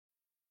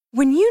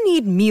When you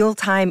need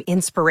mealtime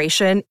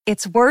inspiration,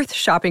 it's worth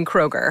shopping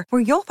Kroger,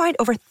 where you'll find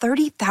over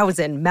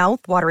 30,000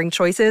 mouth-watering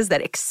choices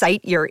that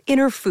excite your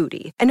inner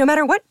foodie. And no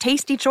matter what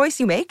tasty choice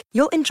you make,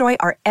 you'll enjoy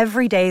our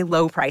everyday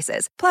low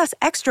prices, plus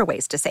extra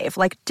ways to save,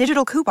 like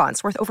digital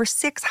coupons worth over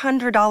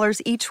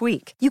 $600 each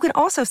week. You can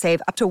also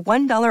save up to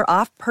 $1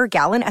 off per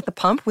gallon at the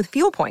pump with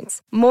fuel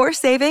points. More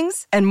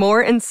savings and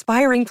more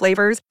inspiring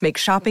flavors make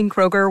shopping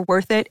Kroger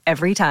worth it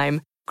every time.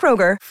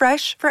 Kroger,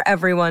 fresh for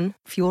everyone.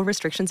 Fuel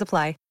restrictions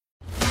apply.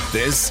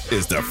 This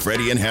is the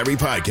Freddie and Harry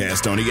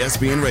podcast on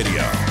ESPN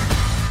Radio.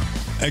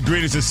 And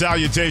greetings and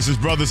salutations,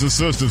 brothers and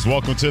sisters.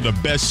 Welcome to the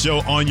best show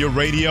on your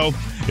radio.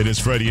 It is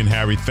Freddie and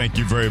Harry. Thank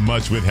you very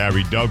much with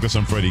Harry Douglas.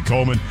 I'm Freddie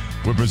Coleman.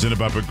 We're presented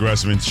by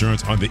Progressive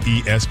Insurance on the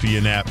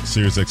ESPN app,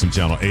 SiriusXM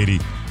Channel 80,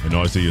 and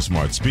always to your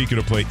smart speaker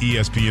to play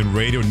ESPN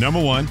Radio.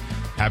 Number one,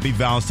 happy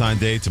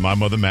Valentine's Day to my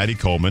mother, Maddie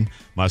Coleman,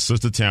 my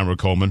sister, Tamara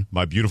Coleman,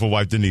 my beautiful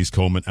wife, Denise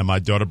Coleman, and my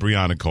daughter,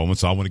 Brianna Coleman.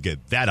 So I want to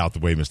get that out the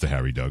way, Mr.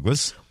 Harry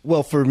Douglas.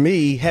 Well, for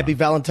me, happy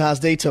Valentine's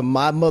Day to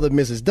my mother,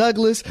 Mrs.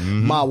 Douglas,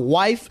 my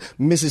wife,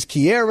 Mrs.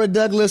 Kiera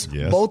Douglas,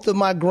 both of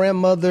my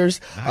grandmothers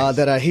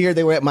that are here.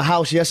 They were at my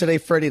house yesterday,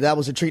 Freddie. That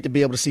was a treat to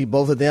be able to see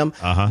both of them.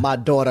 My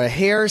daughter,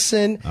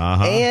 Harrison,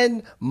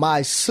 and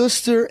my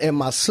sister and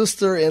my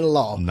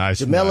sister-in-law,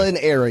 Jamela and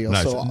Ariel.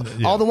 So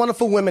all the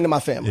wonderful women in my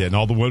family. Yeah, and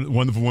all the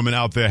wonderful women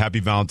out there, happy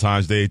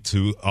Valentine's Day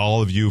to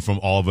all of you from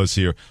all of us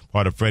here,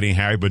 part of Freddie and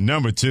Harry. But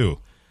number two,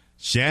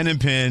 Shannon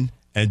Penn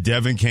and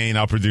Devin Kane,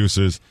 our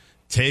producers,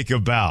 take a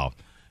bow.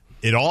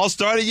 It all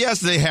started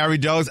yesterday, Harry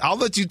Douglas. I'll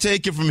let you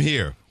take it from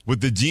here with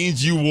the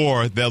jeans you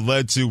wore that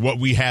led to what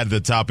we had at the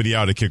top of the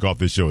hour to kick off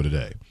this show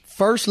today.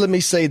 First, let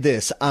me say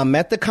this. I'm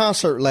at the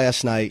concert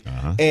last night,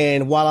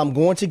 and while I'm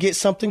going to get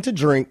something to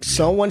drink,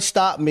 someone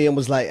stopped me and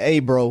was like, hey,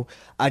 bro,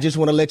 I just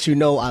want to let you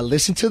know I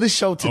listened to the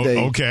show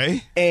today.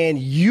 Okay. And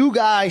you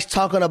guys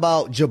talking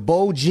about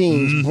Jabot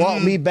jeans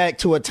brought me back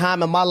to a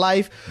time in my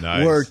life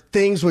where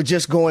things were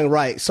just going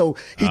right. So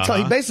he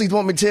basically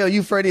wanted me to tell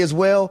you, Freddie, as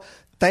well,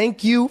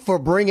 thank you for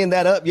bringing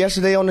that up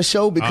yesterday on the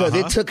show because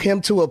it took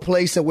him to a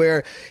place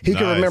where he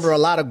can remember a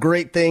lot of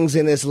great things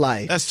in his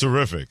life. That's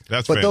terrific.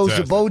 That's fantastic. Those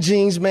Jabot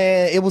jeans,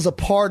 man, it was a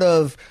part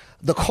of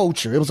the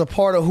culture. It was a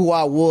part of who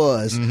I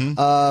was.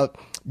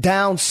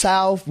 Down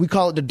south, we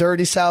call it the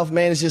dirty south,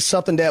 man. It's just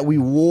something that we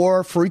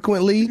wore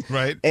frequently.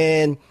 Right.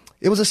 And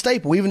it was a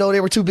staple, even though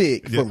they were too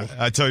big for me.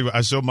 I tell you,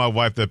 I showed my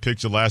wife that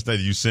picture last night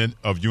you sent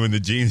of you in the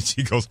jeans.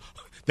 She goes,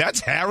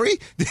 that's Harry?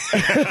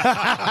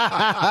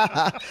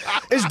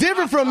 It's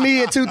different from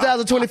me in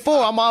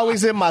 2024. I'm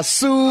always in my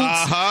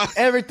suits,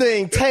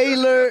 everything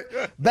tailored.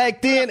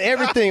 Back then,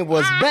 everything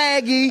was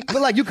baggy. Looked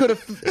like you could have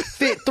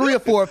fit 3 or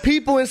 4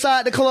 people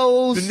inside the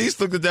clothes. Denise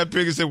looked at that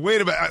picture and said,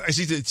 wait a minute.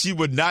 She said she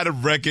would not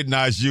have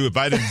recognized you if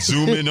I didn't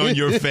zoom in on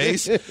your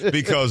face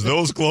because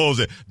those clothes,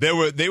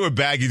 they were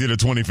baggy to the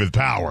 25th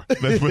power.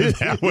 Let's put it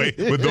that way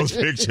with those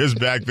pictures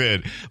back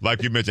then.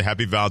 Like you mentioned,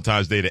 happy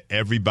Valentine's Day to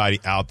everybody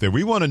out there.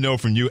 We want to know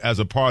from you as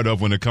a part of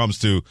when it comes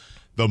to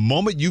the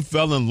moment you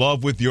fell in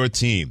love with your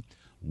team.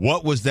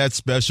 What was that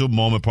special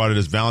moment, part of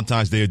this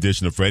Valentine's Day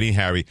edition of Freddie and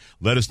Harry?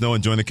 Let us know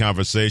and join the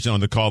conversation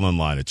on the call-in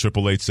line at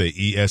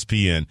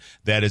 888-SAY-ESPN.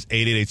 That is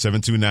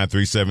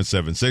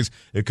 888-729-3776.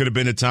 It could have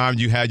been the time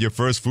you had your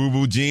first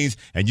FUBU jeans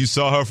and you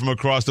saw her from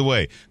across the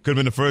way. Could have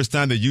been the first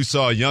time that you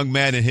saw a young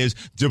man in his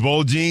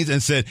Jabot jeans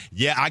and said,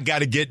 yeah, I got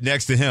to get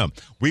next to him.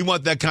 We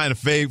want that kind of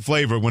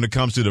flavor when it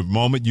comes to the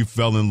moment you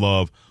fell in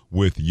love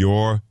with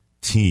your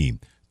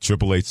team.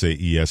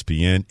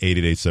 888-SAY-ESPN,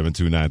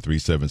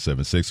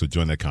 888-729-3776. So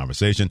join that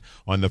conversation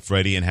on the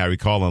Freddie and Harry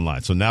call-in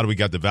line. So now that we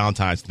got the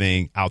Valentine's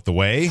thing out the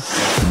way.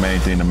 The main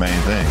thing, the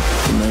main thing.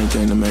 The main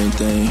thing, the main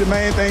thing. The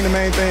main thing, the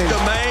main thing.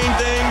 The main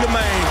thing, the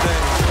main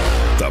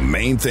thing. The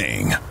Main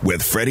Thing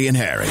with Freddie and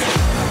Harry.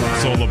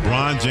 So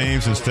LeBron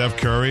James and Steph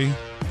Curry,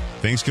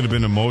 things could have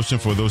been in motion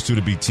for those two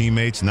to be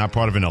teammates, not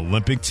part of an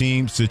Olympic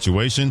team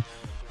situation,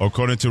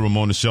 according to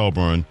Ramona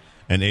Shelburne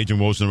and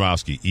Adrian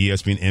Wojnarowski,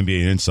 ESPN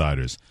NBA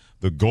insiders.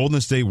 The Golden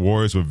State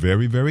Warriors were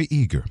very, very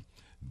eager.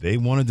 They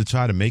wanted to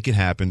try to make it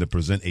happen to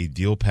present a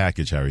deal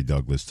package, Harry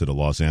Douglas, to the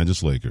Los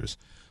Angeles Lakers.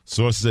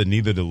 Sources said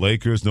neither the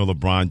Lakers nor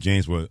LeBron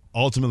James were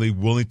ultimately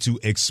willing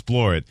to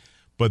explore it,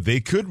 but they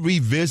could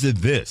revisit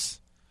this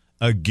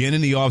again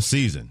in the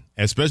offseason,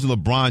 especially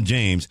LeBron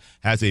James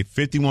has a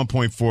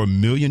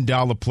 $51.4 million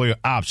player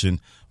option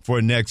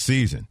for next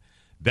season.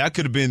 That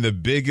could have been the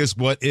biggest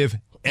what-if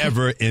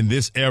ever in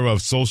this era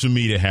of social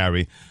media,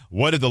 Harry.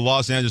 What if the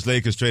Los Angeles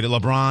Lakers traded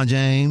LeBron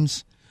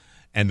James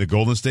and the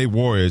Golden State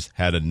Warriors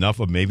had enough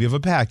of maybe of a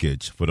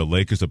package for the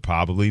Lakers to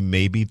probably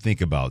maybe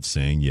think about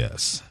saying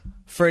yes?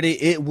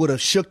 Freddie, it would have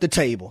shook the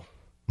table.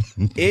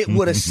 It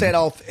would have set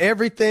off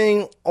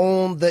everything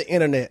on the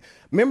internet.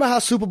 Remember how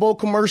Super Bowl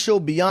commercial,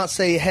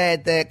 Beyonce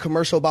had that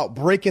commercial about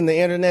breaking the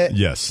internet?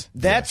 Yes.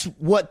 That's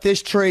what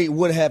this trade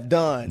would have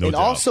done. No and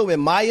doubt. Also,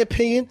 in my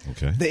opinion,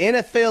 the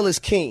NFL is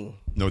king.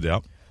 No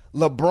doubt.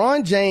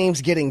 LeBron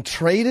James getting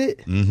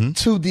traded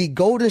to the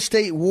Golden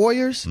State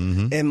Warriors,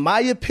 in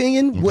my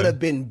opinion, would have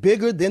been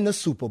bigger than the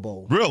Super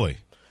Bowl. Really?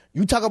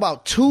 You talk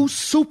about two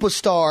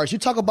superstars. You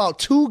talk about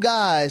two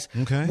guys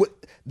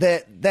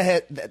that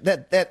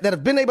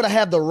have been able to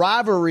have the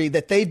rivalry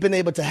that they've been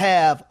able to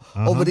have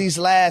over these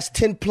last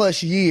 10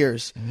 plus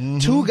years.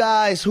 Two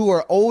guys who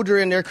are older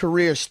in their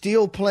career,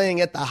 still playing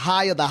at the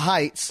high of the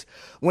heights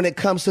when it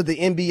comes to the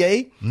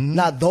NBA.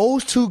 Now,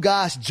 those two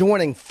guys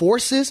joining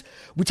forces,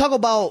 we talk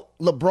about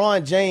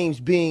LeBron James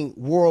being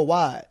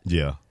worldwide.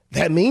 Yeah.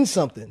 That means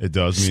something. It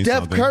does mean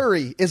Steph something.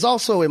 Curry is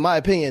also, in my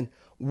opinion,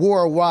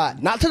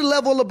 worldwide. Not to the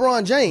level of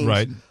LeBron James,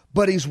 right,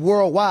 but he's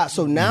worldwide.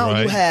 So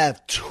now you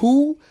have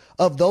two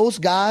of those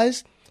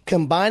guys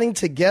combining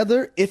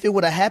together. If it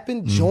would have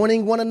happened,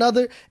 joining one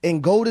another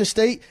in Golden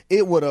State,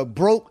 it would have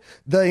broke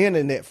the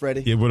internet,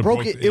 Freddie. It would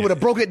have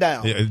broke it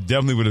down. Yeah, it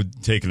definitely would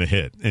have taken a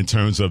hit in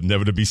terms of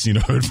never to be seen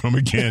or heard from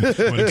again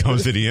when it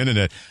comes to the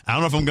internet. I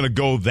don't know if I'm going to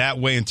go that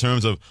way in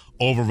terms of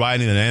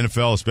overriding the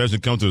NFL, especially when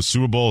it comes to the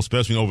Super Bowl,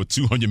 especially when over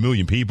 200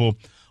 million people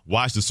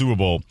watch the Super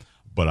Bowl.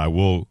 But I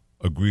will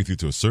agree with you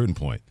to a certain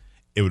point.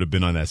 It would have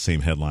been on that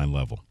same headline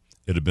level.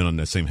 It would have been on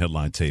that same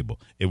headline table.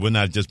 It would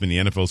not have just been the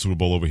NFL Super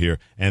Bowl over here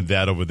and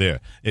that over there.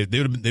 They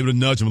would have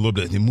nudged him a little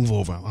bit. They move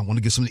over. I want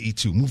to get something to eat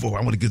too. Move over.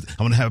 I want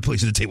to have a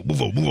place at the table.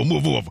 Move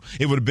over.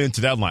 It would have been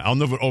to that line. I don't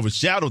know if it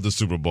overshadowed the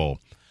Super Bowl,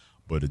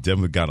 but it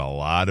definitely got a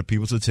lot of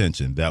people's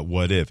attention. That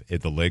what if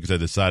the Lakers had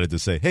decided to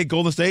say, hey,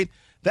 Golden State,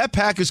 that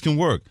package can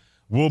work.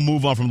 We'll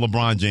move on from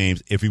LeBron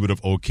James if he would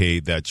have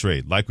okayed that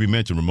trade. Like we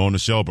mentioned, Ramona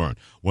Shelburne,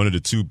 one of the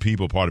two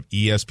people part of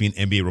ESPN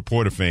NBA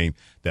reporter fame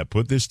that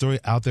put this story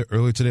out there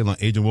earlier today on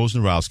Agent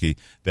Wojnarowski,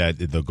 that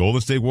the Golden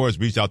State Warriors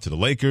reached out to the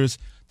Lakers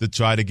to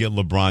try to get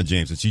LeBron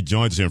James. And she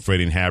joins us here in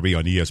Freddie and Harry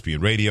on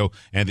ESPN Radio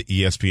and the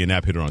ESPN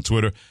app. Hit her on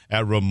Twitter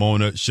at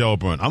Ramona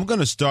Shelburne. I'm going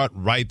to start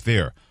right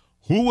there.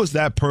 Who was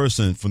that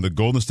person from the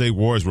Golden State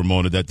Warriors,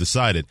 Ramona, that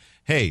decided,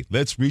 hey,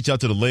 let's reach out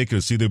to the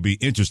Lakers, see if they'd be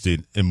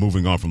interested in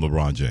moving on from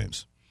LeBron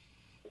James?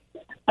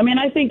 I mean,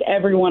 I think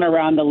everyone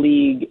around the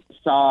league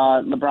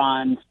saw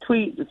LeBron's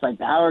tweet, just like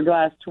the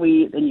Hourglass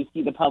tweet. Then you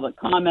see the public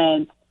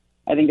comments.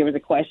 I think there was a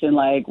question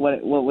like,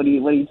 what do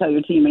you tell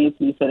your teammates?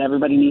 And he said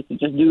everybody needs to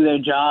just do their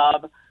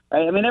job,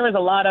 right? I mean, there was a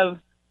lot of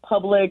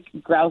public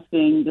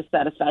grousing,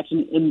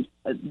 dissatisfaction in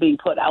being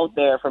put out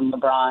there from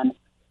LeBron.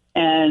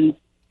 And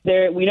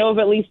we know of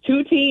at least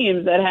two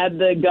teams that had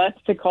the guts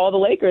to call the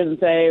Lakers and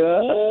say,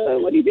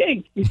 what do you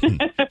think?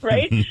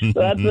 Right?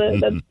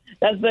 So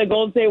that's the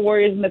Golden State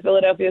Warriors and the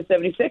Philadelphia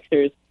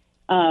 76ers.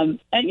 And,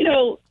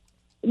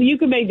 you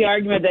can make the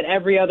argument that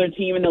every other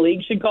team in the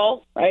league should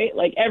call, right?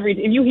 Like if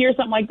you hear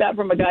something like that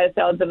from a guy as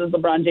talented as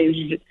LeBron James,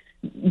 you should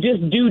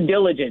just due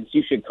diligence,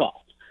 you should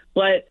call.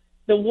 But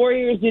the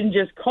Warriors didn't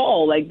just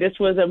call. Like, this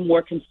was a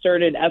more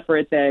concerted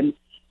effort than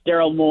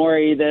Daryl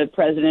Morey, the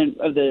president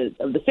of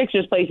the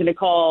Sixers, placing a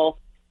call,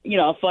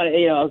 kind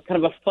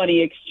of a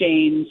funny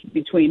exchange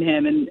between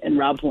him and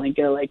Rob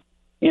Pelinka. Like,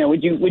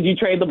 would you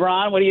trade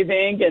LeBron? What do you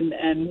think?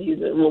 And he's,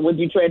 well, would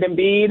you trade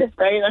Embiid?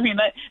 Right? I mean,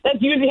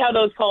 that's usually how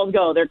those calls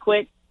go. They're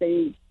quick.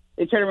 They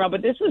turn around.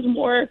 But this was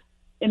more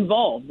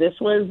involved. This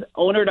was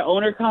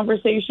owner-to-owner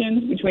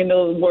conversations between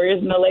the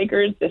Warriors and the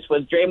Lakers. This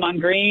was Draymond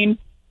Green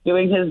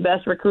doing his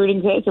best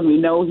recruiting pitch, and we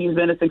know he's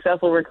been a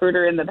successful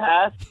recruiter in the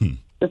past.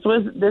 This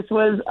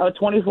was a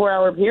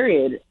 24-hour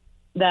period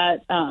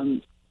that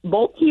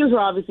both teams were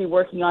obviously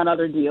working on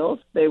other deals.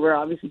 They were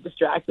obviously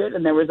distracted,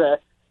 and there was a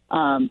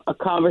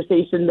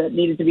conversation that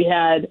needed to be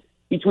had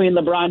between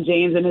LeBron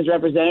James and his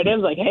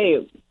representatives, like,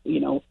 hey,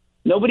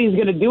 nobody's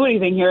going to do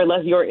anything here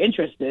unless you're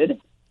interested.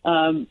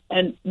 But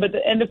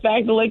the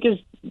fact the Lakers,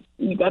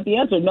 you got the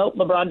answer. Nope,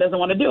 LeBron doesn't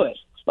want to do it.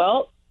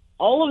 Well,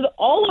 all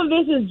of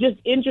this is just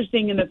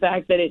interesting in the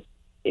fact that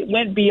it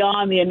went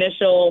beyond the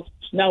initial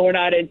no, we're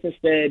not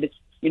interested,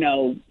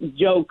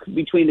 joke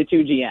between the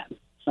two GMs,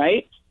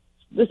 right?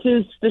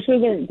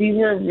 These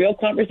were a real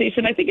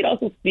conversation. I think it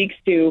also speaks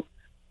to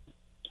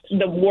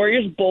the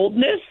Warriors'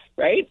 boldness,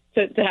 right?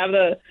 To have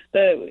the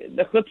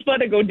chutzpah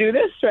to go do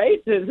this,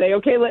 right? To say,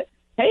 okay,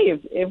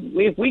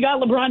 if we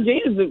got LeBron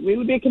James,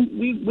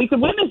 we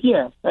could win this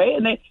year, right?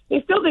 And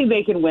they still think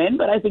they can win,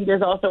 but I think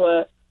there's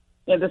also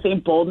the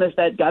same boldness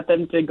that got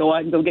them to go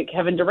out and go get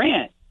Kevin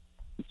Durant,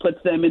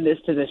 puts them in this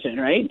position,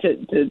 right?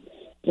 To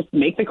just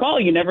make the call.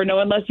 You never know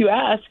unless you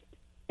ask.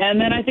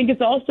 And then I think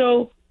it's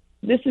also,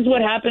 this is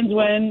what happens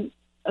when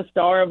a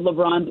star of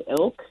LeBron's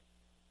ilk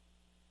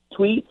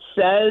tweets,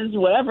 says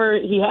whatever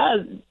he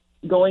has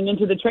going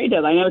into the trade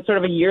deadline. I know it's sort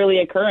of a yearly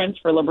occurrence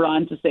for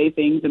LeBron to say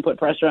things and put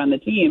pressure on the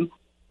team,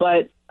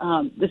 but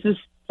this is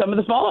some of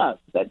the fallout,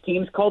 that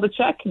teams call the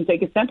check and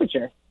take his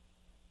temperature.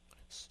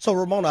 So,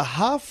 Ramona,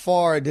 how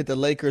far did the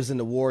Lakers and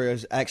the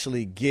Warriors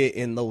actually get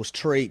in those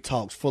trade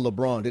talks for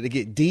LeBron? Did it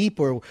get deep,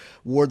 or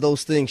were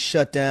those things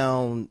shut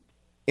down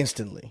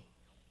instantly?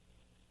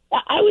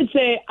 I wouldn't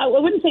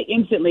say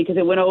instantly, because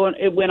it went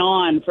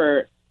on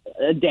for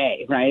a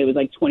day, right? It was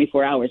like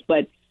 24 hours,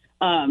 but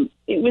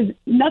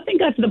nothing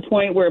got to the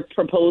point where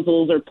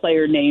proposals or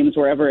player names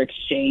were ever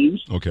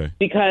exchanged. Okay.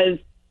 Because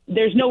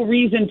there's no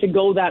reason to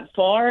go that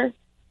far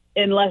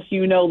unless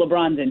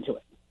LeBron's into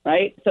it,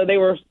 right? So they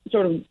were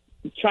sort of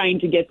trying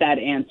to get that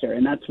answer,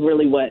 and that's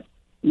really what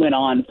went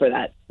on for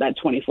that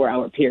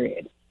 24-hour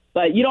period.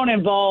 But you don't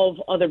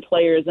involve other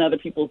players and other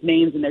people's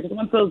names in there, because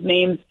once those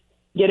names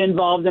get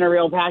involved in a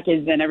real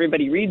package, then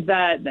everybody reads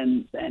that,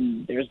 then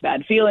there's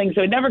bad feelings.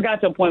 So it never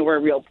got to a point where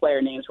real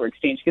player names were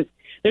exchanged, because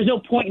there's no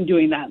point in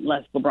doing that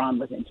unless LeBron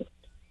was into it.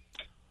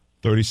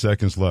 30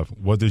 seconds left.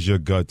 What does your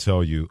gut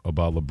tell you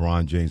about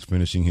LeBron James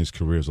finishing his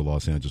career as a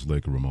Los Angeles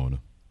Laker, Ramona?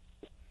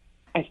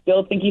 I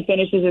still think he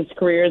finishes his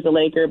career as a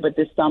Laker, but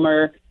this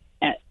summer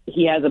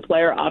he has a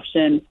player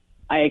option.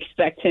 I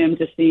expect him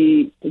to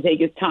take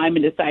his time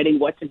in deciding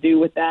what to do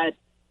with that.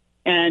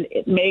 And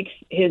it makes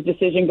his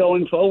decision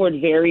going forward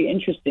very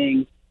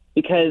interesting,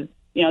 because,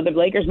 the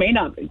Lakers may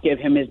not give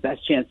him his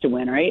best chance to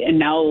win, right? And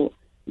now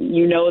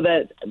you know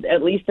that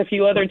at least a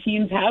few other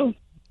teams have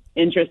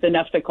interest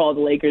enough to call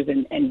the Lakers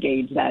and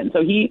gauge that. And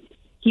so he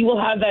will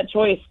have that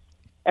choice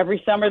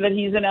every summer that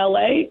he's in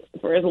L.A.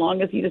 for as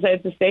long as he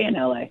decides to stay in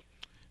L.A.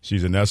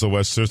 She's an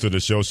SOS sister to the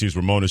show. She's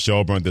Ramona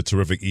Shelburne, the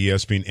terrific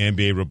ESPN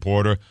NBA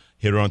reporter.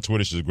 Hit her on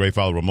Twitter. She's a great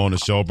follow. Ramona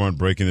Shelburne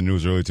breaking the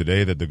news earlier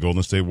today that the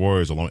Golden State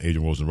Warriors, along with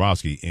Adrian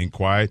Wojnarowski,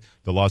 inquired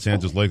the Los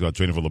Angeles Lakers are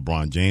trading for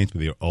LeBron James,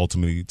 but they are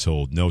ultimately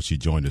told no. She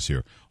joined us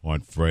here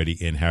on Freddie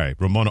and Harry.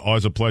 Ramona,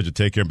 always a pleasure.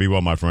 Take care and be well,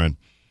 my friend.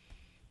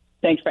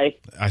 Thanks, Freddie.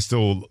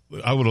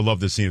 I would have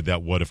loved to see if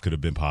that what if could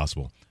have been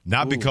possible.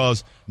 Not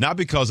because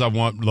I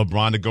want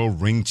LeBron to go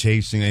ring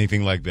chasing,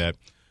 anything like that.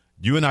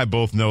 You and I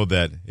both know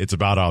that it's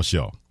about our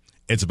show.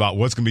 It's about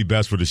what's going to be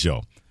best for the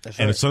show. That's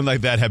right. And if something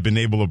like that had been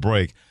able to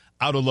break,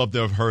 I would have loved to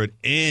have heard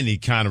any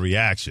kind of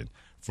reaction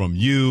from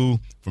you,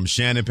 from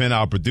Shannon Penn,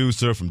 our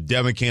producer, from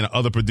Devin Kane, our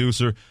other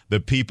producer, the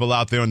people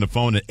out there on the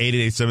phone at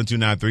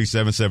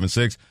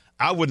 888-729-3776.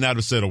 I would not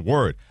have said a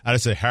word. I'd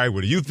have said, Harry,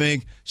 what do you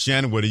think?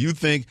 Shannon, what do you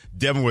think?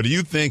 Devin, what do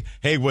you think?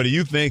 Hey, what do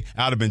you think?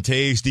 I'd have been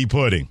tasty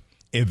pudding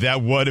if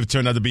that would have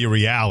turned out to be a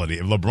reality.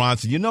 If LeBron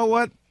said, you know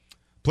what?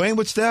 Playing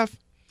with Steph?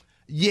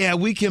 Yeah,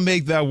 we can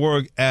make that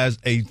work as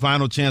a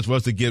final chance for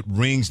us to get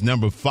rings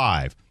number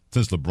 5,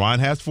 since LeBron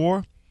has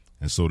 4,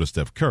 and so does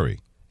Steph Curry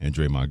and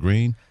Draymond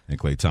Green and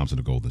Klay Thompson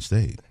of Golden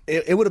State.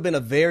 It would have been a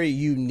very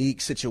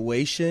unique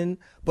situation,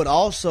 but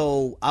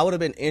also I would have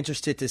been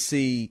interested to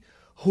see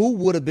who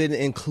would have been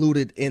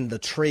included in the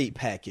trade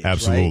package.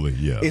 Absolutely, right?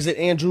 Yeah. Is it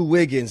Andrew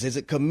Wiggins? Is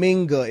it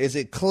Kuminga? Is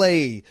it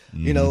Klay?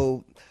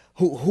 Mm-hmm.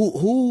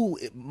 Who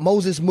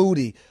Moses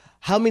Moody?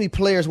 How many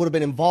players would have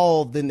been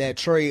involved in that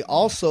trade?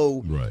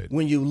 Also, right.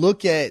 When you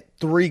look at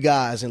 3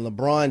 guys in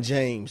LeBron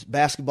James,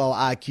 basketball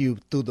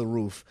IQ through the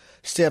roof.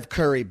 Steph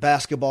Curry,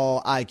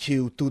 basketball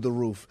IQ through the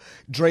roof.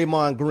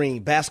 Draymond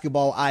Green,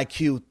 basketball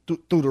IQ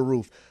through the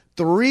roof.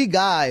 3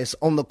 guys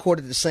on the court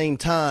at the same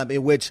time,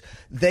 in which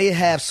they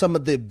have some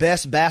of the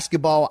best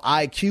basketball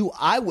IQ,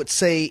 I would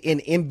say, in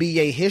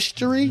NBA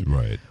history.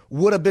 Right.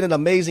 Would have been an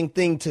amazing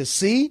thing to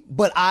see.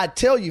 But I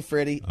tell you,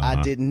 Freddie,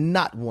 I did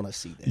not want to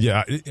see that.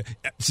 Yeah.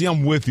 See,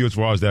 I'm with you as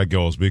far as that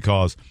goes,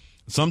 because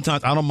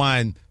sometimes I don't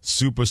mind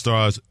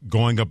superstars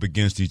going up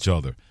against each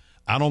other.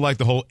 I don't like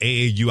the whole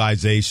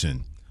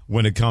AAUization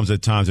when it comes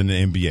at times in the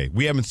NBA.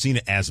 We haven't seen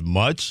it as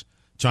much,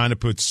 trying to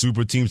put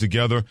super teams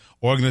together.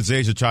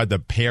 Organizations tried to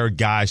pair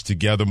guys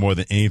together more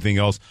than anything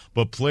else.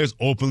 But players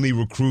openly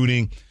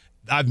recruiting,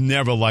 I've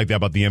never liked that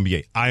about the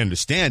NBA. I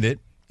understand it.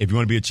 If you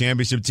want to be a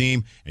championship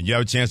team and you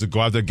have a chance to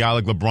go after a guy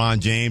like LeBron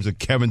James or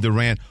Kevin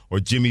Durant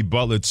or Jimmy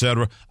Butler,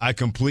 etc., I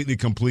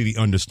completely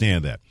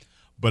understand that.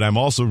 But I'm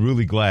also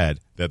really glad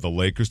that the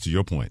Lakers, to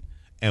your point,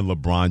 and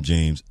LeBron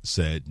James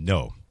said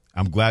no.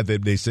 I'm glad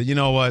that they said, you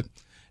know what?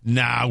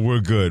 Nah, we're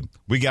good.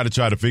 We got to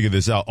try to figure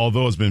this out.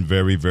 Although it's been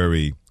very,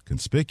 very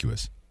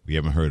conspicuous, we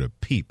haven't heard a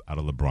peep out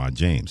of LeBron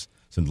James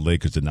since the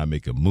Lakers did not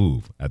make a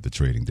move at the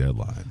trading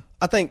deadline.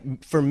 I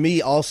think for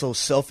me also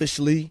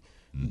selfishly,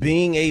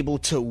 being able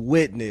to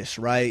witness,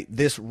 right,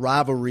 this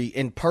rivalry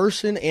in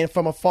person and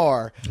from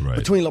afar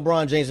between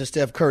LeBron James and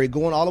Steph Curry,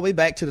 going all the way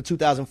back to the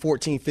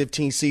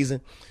 2014-15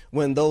 season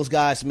when those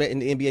guys met in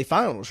the NBA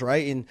Finals,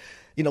 right? And,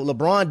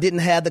 LeBron didn't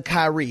have the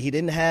Kyrie. He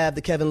didn't have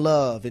the Kevin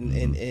Love.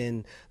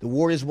 And the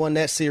Warriors won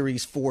that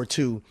series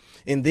 4-2.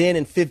 And then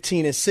in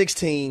 15 and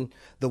 16,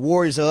 the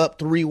Warriors are up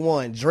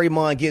 3-1.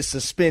 Draymond gets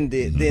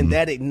suspended. Then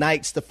that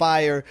ignites the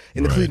fire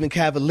in the Cleveland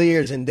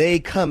Cavaliers, and they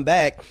come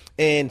back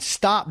and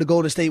stop the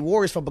Golden State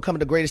Warriors from becoming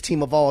the greatest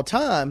team of all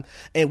time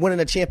and winning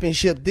a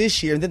championship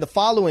this year. And then the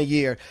following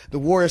year, the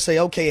Warriors say,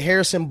 okay,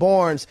 Harrison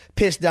Barnes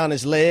pissed down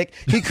his leg.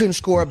 He couldn't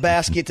score a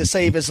basket to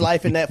save his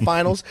life in that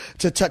finals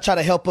to try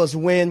to help us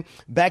win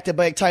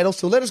back-to-back titles.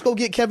 So let us go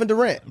get Kevin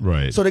Durant.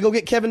 Right. So they go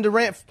get Kevin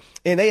Durant,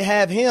 and they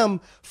have him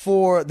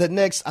for the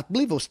next, I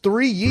believe it was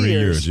 3 years. 3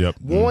 years, yep.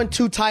 Won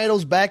 2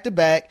 titles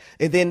back-to-back.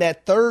 And then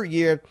that third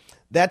year,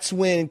 that's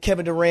when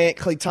Kevin Durant,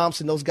 Klay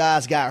Thompson, those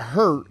guys got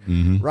hurt,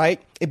 right?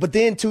 But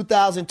then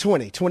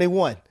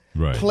 2020-21,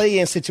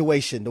 play-in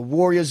situation. The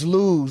Warriors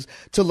lose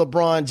to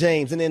LeBron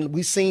James. And then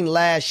we seen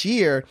last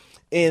year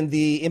in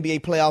the NBA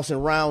playoffs in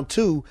round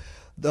 2,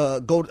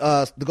 the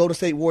Golden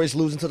State Warriors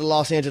losing to the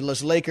Los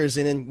Angeles Lakers,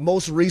 and then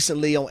most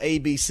recently on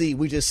ABC,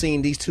 we just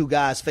seen these two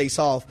guys face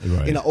off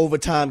in an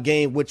overtime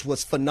game, which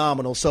was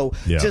phenomenal. So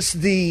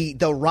just the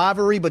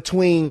rivalry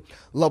between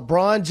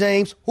LeBron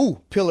James,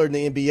 pillar in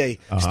the NBA,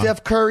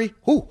 Steph Curry,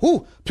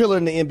 pillar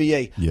in the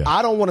NBA. Yeah.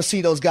 I don't want to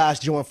see those guys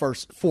join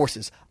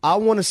forces. I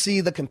want to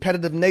see the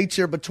competitive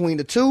nature between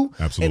the two,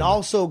 and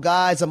also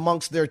guys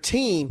amongst their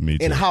team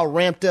and how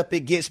ramped up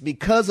it gets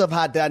because of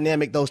how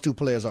dynamic those two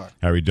players are.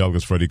 Harry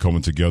Douglas, Freddie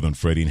Coleman together on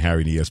Freddie and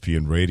Harry and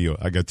ESPN Radio.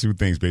 I got two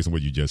things based on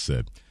what you just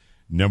said.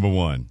 Number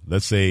one,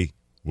 let's say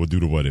we'll do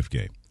the what-if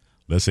game.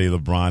 Let's say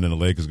LeBron and the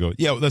Lakers go,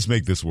 let's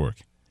make this work.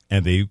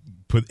 And they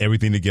put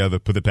everything together,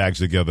 put the package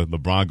together.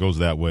 LeBron goes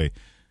that way.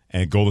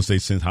 And Golden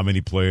State sends how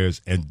many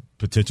players and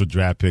potential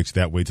draft picks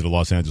that way to the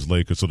Los Angeles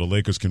Lakers so the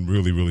Lakers can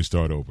really, really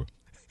start over.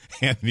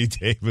 Anthony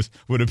Davis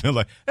would have been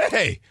like,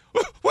 hey,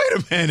 wait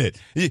a minute.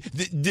 You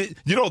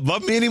don't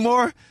love me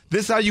anymore?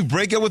 This is how you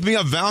break up with me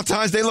on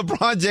Valentine's Day,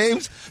 LeBron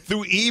James?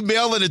 Through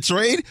email and a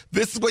trade?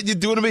 This is what you're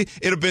doing to me?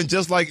 It would have been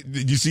just like,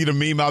 you see the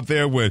meme out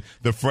there where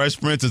the Fresh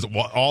Prince is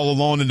all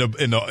alone in the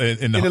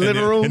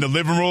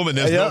living room and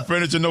there's no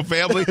furniture, no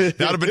family? That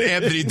would have been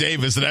Anthony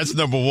Davis, so that's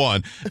number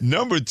one.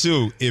 Number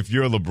two, if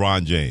you're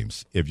LeBron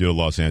James, if you're the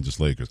Los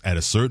Angeles Lakers, at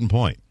a certain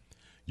point,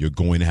 you're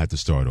going to have to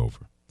start over.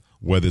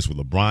 Whether it's with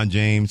LeBron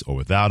James or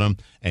without him,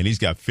 and he's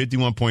got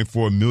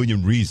 51.4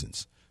 million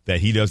reasons that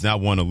he does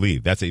not want to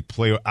leave. That's a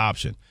player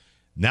option.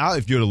 Now,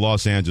 if you're the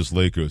Los Angeles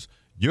Lakers,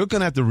 you're going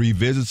to have to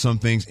revisit some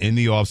things in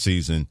the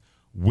offseason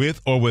with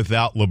or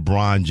without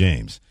LeBron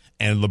James.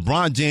 And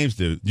LeBron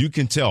James, you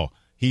can tell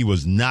he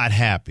was not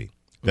happy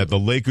that the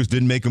Lakers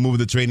didn't make a move at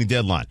the trading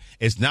deadline.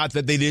 It's not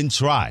that they didn't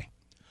try,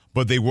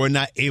 but they were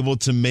not able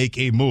to make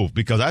a move.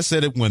 Because I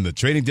said it when the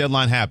trading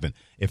deadline happened.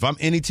 If I'm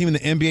any team in the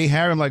NBA,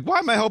 Harry, I'm like, why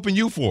am I helping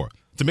you for?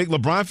 To make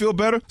LeBron feel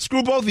better?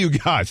 Screw both of you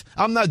guys.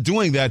 I'm not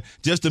doing that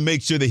just to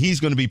make sure that he's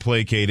going to be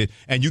placated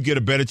and you get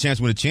a better chance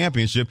to win a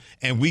championship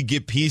and we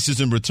get pieces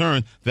in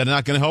return that are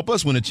not going to help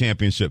us win a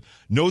championship.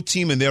 No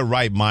team in their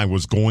right mind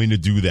was going to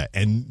do that,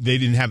 and they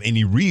didn't have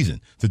any reason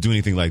to do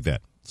anything like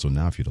that. So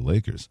now if you're the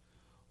Lakers,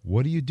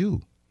 what do you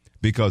do?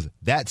 Because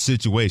that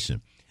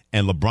situation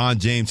and LeBron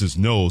James's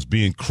nose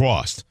being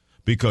crossed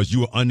because you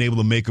were unable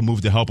to make a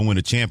move to help him win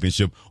a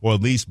championship or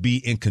at least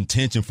be in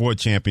contention for a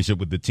championship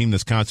with the team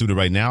that's constituted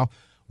right now,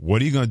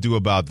 what are you going to do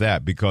about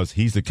that? Because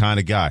he's the kind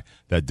of guy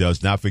that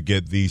does not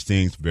forget these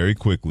things very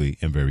quickly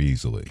and very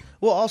easily.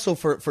 Well, also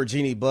for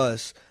Jeannie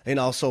Buss and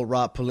also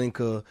Rob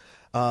Pelinka,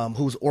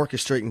 who's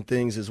orchestrating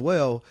things as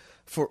well,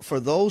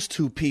 for those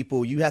two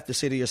people, you have to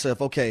say to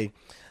yourself, okay,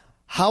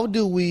 how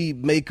do we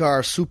make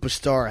our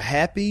superstar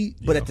happy,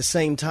 but at the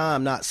same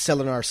time not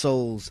selling our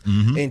souls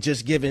and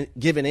just giving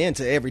in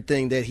to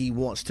everything that he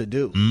wants to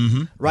do,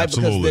 right?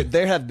 Absolutely. Because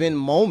there have been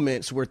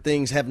moments where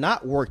things have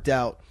not worked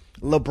out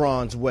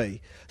LeBron's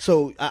way.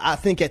 So I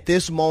think at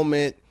this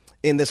moment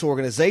in this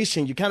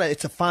organization,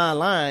 it's a fine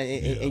line,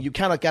 and you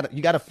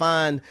got to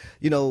find,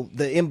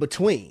 the in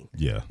between.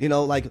 Yeah.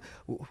 Like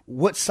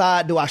what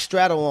side do I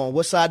straddle on?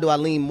 What side do I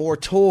lean more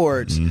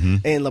towards?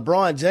 And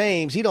LeBron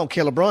James, he don't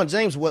care. LeBron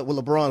James, what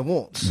LeBron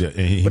wants. Yeah,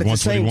 and but at the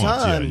wants same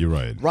time, yeah, you're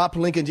right. Rob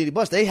Pelinka and Jeannie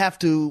Buss, they have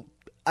to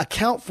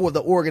account for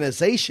the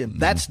organization.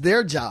 That's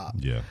their job.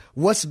 Yeah.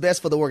 What's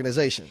best for the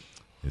organization?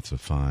 It's a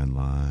fine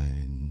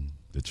line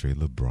to trade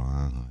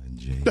LeBron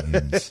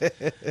James.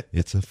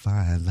 It's a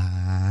fine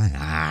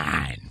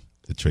line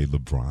to trade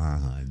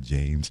LeBron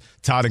James.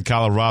 Todd in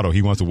Colorado,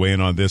 he wants to weigh in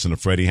on this in the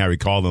Freddie and Harry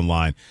call-in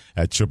line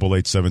at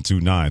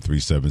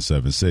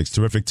 888-729-3776.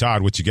 Terrific,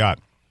 Todd. What you got?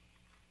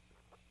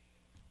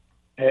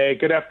 Hey,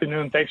 good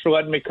afternoon. Thanks for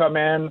letting me come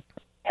in.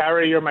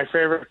 Harry, you're my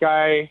favorite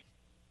guy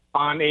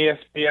on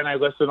ESPN. I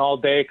listen all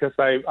day because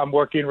I'm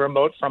working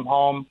remote from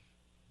home.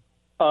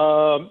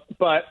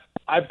 But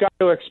I've got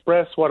to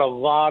express what a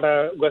lot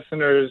of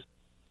listeners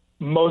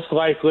most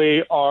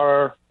likely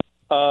are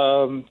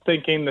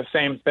thinking the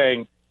same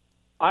thing.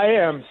 I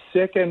am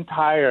sick and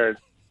tired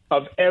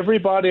of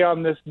everybody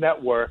on this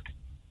network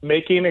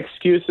making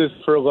excuses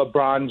for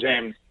LeBron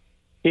James.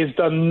 He's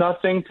done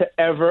nothing to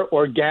ever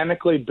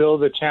organically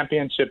build a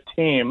championship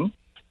team.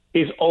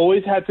 He's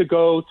always had to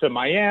go to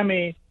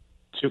Miami,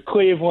 to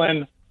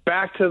Cleveland,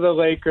 back to the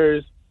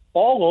Lakers,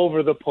 all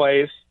over the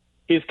place.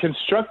 He's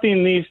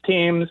constructing these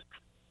teams,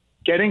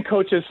 getting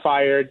coaches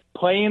fired,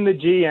 playing the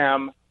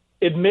GM.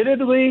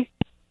 Admittedly,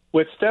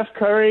 with Steph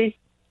Curry,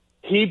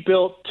 he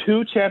built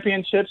 2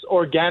 championships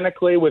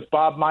organically with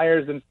Bob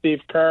Myers and Steve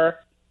Kerr.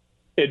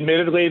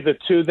 Admittedly, the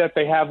 2 that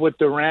they have with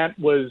Durant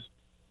was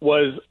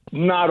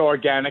not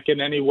organic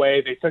in any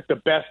way. They took the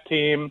best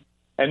team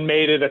and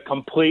made it a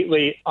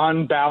completely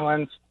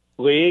unbalanced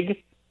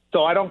league.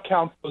 So I don't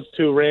count those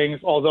 2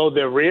 rings, although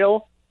they're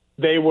real.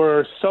 They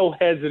were so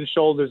heads and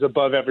shoulders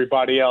above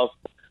everybody else.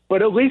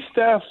 But at least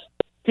Steph,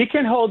 he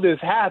can hold his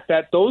hat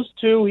that those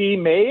 2 he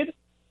made,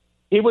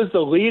 he was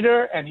the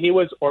leader and he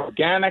was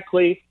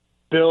organically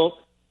built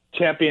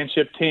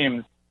championship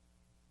teams.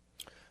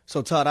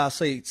 So, Todd, I'll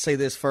say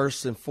this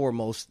first and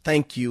foremost.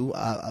 Thank you.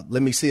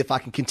 Let me see if I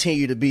can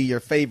continue to be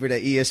your favorite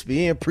at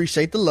ESPN.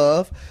 Appreciate the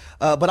love.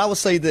 But I would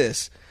say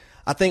this.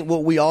 I think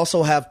what we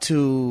also have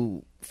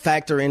to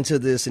factor into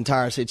this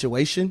entire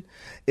situation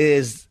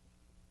is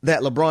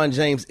that LeBron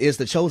James is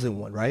the chosen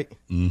one, right?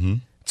 Mm-hmm.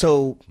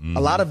 So a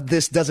lot of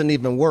this doesn't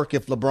even work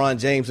if LeBron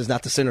James is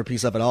not the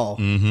centerpiece of it all,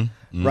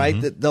 right?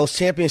 Those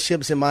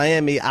championships in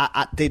Miami,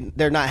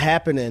 they're not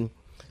happening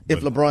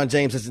if LeBron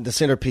James isn't the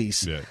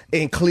centerpiece. Yeah.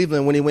 In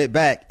Cleveland, when he went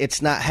back,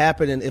 it's not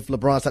happening if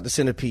LeBron's not the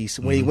centerpiece.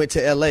 When he went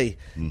to L.A.,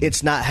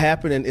 it's not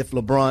happening if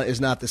LeBron is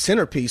not the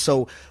centerpiece.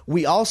 So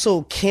we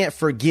also can't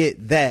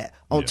forget that.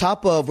 On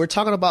top of, we're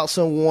talking about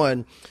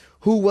someone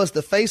who was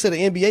the face of the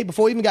NBA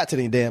before he even got to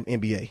the damn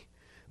NBA,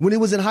 when he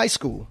was in high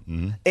school.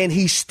 And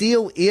he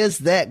still is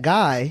that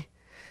guy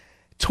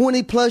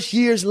 20-plus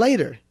years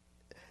later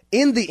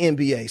in the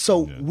NBA.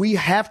 So we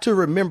have to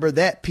remember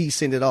that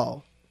piece in it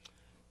all.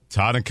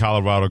 Todd in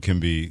Colorado can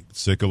be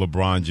sick of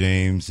LeBron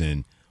James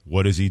and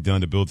what has he done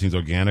to build teams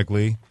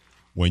organically.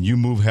 When you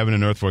move heaven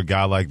and earth for a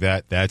guy like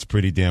that, that's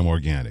pretty damn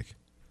organic.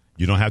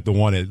 You don't have to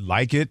want to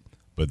like it,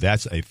 but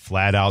that's a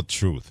flat-out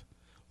truth.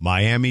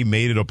 Miami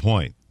made it a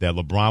point that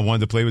LeBron wanted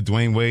to play with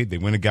Dwayne Wade. They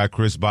went and got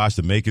Chris Bosh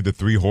to make it the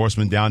three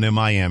horsemen down in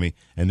Miami,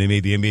 and they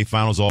made the NBA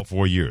Finals all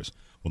 4 years.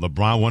 When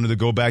LeBron wanted to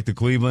go back to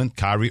Cleveland,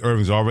 Kyrie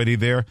Irving's already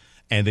there,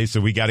 and they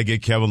said, we got to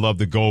get Kevin Love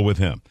to go with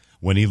him.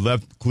 When he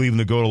left Cleveland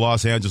to go to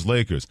Los Angeles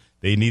Lakers,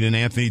 they needed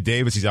Anthony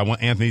Davis. He said, I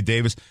want Anthony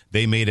Davis.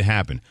 They made it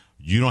happen.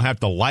 You don't have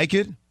to like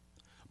it,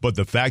 but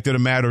the fact of the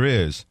matter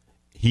is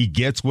he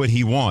gets what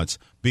he wants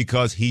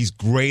because he's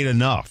great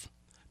enough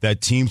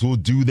that teams will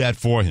do that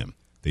for him.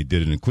 They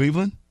did it in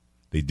Cleveland,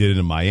 they did it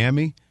in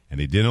Miami, and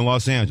they did it in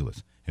Los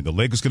Angeles. And the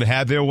Lakers could have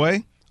had their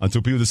way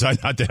until people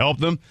decided not to help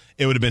them.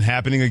 It would have been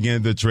happening again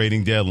at the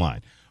trading deadline.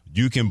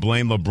 You can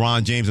blame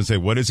LeBron James and say,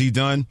 what has he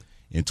done?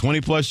 In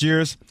 20-plus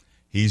years,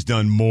 he's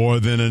done more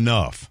than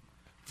enough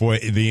for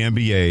the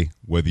NBA,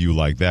 whether you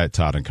like that,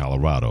 Todd in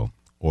Colorado,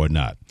 or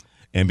not.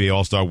 NBA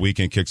All-Star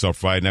Weekend kicks off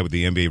Friday night with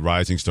the NBA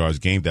Rising Stars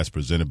game. That's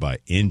presented by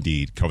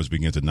Indeed. Coverage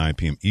begins at 9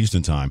 p.m.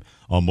 Eastern Time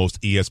on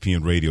most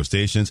ESPN radio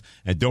stations.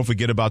 And don't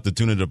forget about the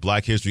tune into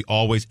Black History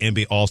Always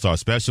NBA All-Star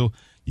Special.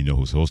 You know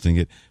who's hosting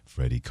it?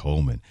 Freddie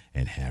Coleman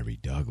and Harry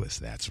Douglas.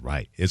 That's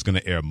right. It's going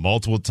to air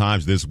multiple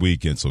times this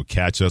weekend, so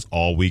catch us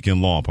all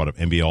weekend long, part of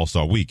NBA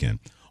All-Star Weekend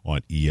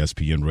on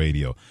ESPN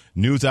Radio.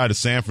 News out of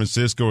San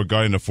Francisco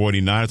regarding the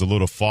 49ers, a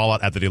little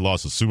fallout after they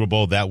lost the Super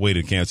Bowl that way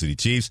to Kansas City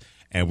Chiefs.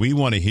 And we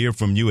want to hear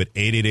from you at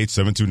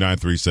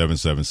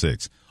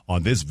 888-729-3776.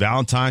 On this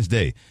Valentine's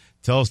Day,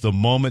 tell us the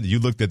moment you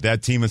looked at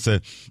that team and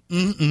said,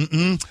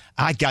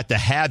 I got to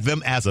have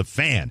them as a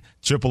fan.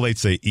 888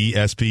 say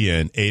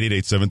ESPN,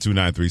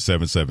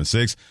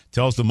 888-729-3776.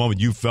 Tell us the moment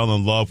you fell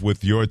in love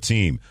with your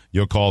team.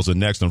 Your calls are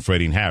next on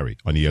Freddie and Harry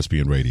on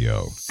ESPN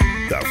Radio.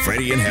 The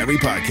Freddie and Harry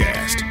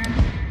Podcast.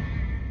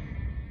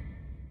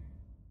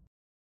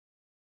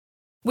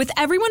 With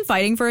everyone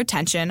fighting for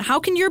attention, how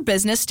can your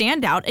business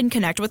stand out and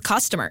connect with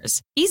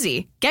customers?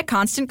 Easy. Get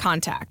Constant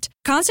Contact.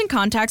 Constant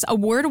Contact's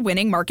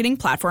award-winning marketing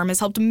platform has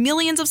helped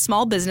millions of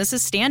small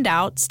businesses stand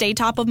out, stay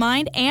top of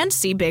mind, and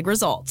see big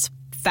results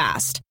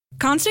fast.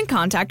 Constant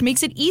Contact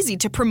makes it easy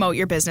to promote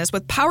your business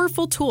with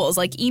powerful tools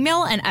like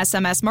email and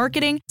SMS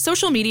marketing,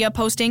 social media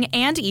posting,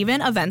 and even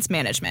events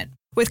management.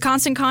 With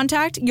Constant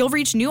Contact, you'll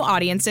reach new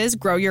audiences,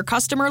 grow your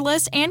customer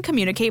list, and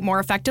communicate more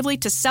effectively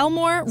to sell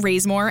more,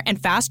 raise more,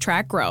 and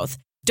fast-track growth.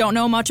 Don't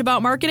know much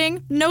about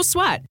marketing? No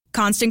sweat.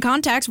 Constant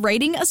Contact's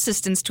writing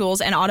assistance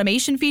tools and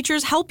automation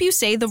features help you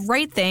say the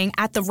right thing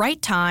at the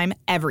right time,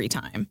 every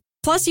time.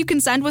 Plus, you can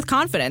send with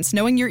confidence,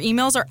 knowing your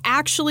emails are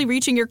actually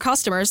reaching your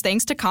customers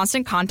thanks to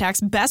Constant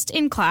Contact's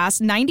best-in-class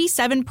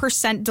 97%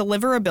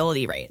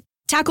 deliverability rate.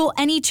 Tackle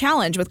any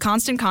challenge with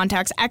Constant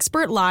Contact's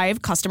expert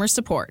live customer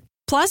support.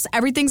 Plus,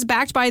 everything's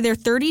backed by their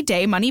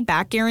 30-day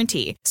money-back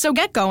guarantee. So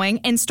get going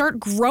and start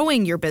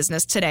growing your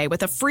business today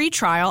with a free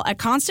trial at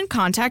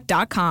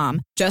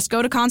ConstantContact.com. Just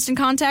go to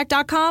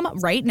ConstantContact.com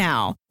right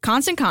now.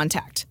 Constant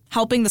Contact,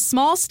 helping the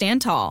small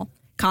stand tall.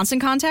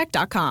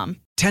 ConstantContact.com.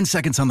 10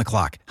 seconds on the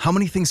clock. How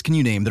many things can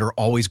you name that are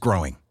always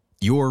growing?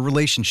 Your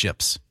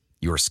relationships,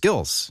 your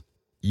skills,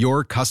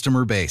 your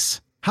customer base.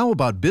 How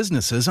about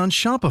businesses on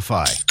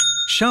Shopify?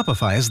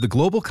 Shopify is the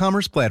global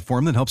commerce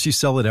platform that helps you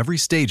sell at every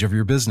stage of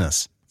your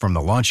business. From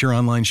the launch your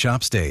online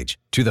shop stage,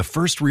 to the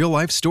first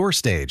real-life store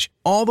stage,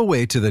 all the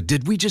way to the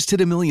did we just hit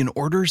 1 million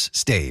orders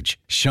stage,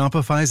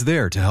 Shopify's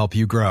there to help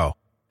you grow.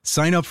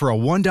 Sign up for a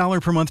 $1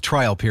 per month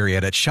trial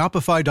period at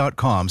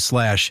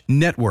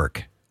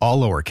shopify.com/network,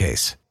 all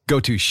lowercase. Go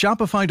to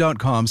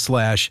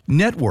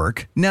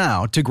shopify.com/network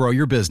now to grow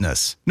your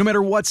business, no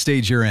matter what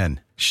stage you're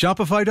in.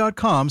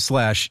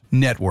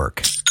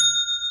 Shopify.com/network.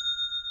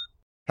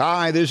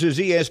 Hi, this is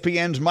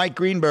ESPN's Mike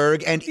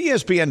Greenberg, and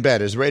ESPN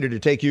Bet is ready to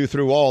take you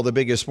through all the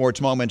biggest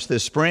sports moments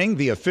this spring.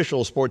 The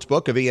official sports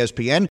book of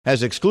ESPN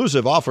has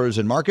exclusive offers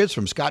and markets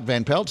from Scott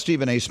Van Pelt,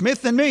 Stephen A.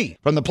 Smith, and me.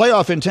 From the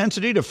playoff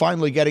intensity to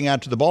finally getting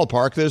out to the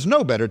ballpark, there's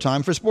no better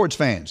time for sports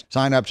fans.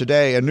 Sign up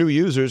today, and new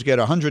users get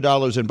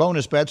 $100 in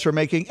bonus bets for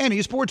making any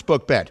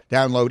sportsbook bet.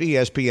 Download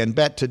ESPN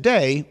Bet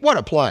today. What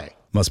a play.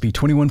 Must be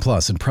 21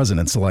 plus and present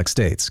in select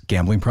states.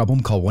 Gambling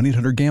problem? Call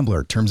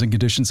 1-800-GAMBLER. Terms and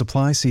conditions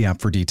apply. See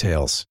app for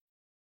details.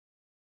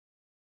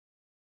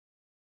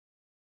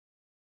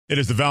 It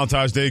is the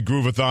Valentine's Day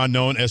Groovathon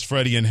known as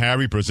Freddie and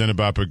Harry, presented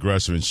by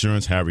Progressive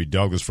Insurance. Harry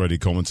Douglas, Freddie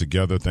Coleman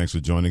together. Thanks for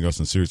joining us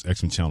on Sirius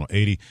XM Channel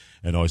 80.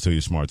 And always tell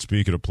your smart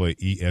speaker to play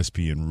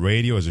ESPN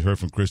Radio. As you heard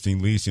from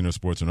Christine Lee, Senior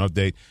Sports and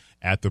Update,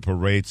 at the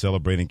parade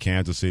celebrating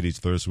Kansas City's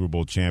third Super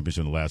Bowl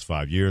championship in the last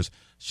 5 years.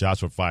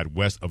 Shots were fired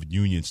west of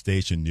Union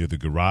Station near the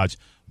garage.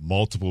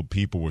 Multiple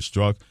people were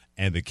struck,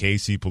 and the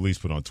KC police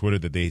put on Twitter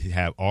that they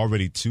have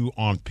already 2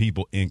 armed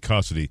people in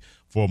custody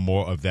for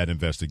more of that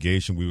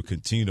investigation. We will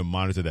continue to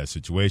monitor that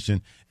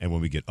situation, and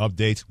when we get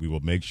updates, we will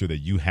make sure that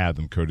you have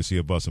them courtesy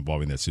of us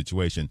involving that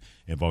situation,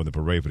 involving the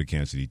parade for the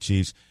Kansas City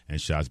Chiefs,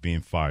 and shots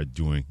being fired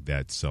during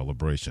that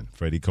celebration.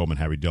 Freddie Coleman,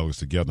 Harry Douglas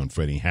together on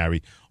Freddie and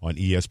Harry on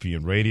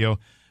ESPN Radio.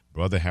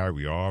 Brother Harry,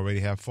 we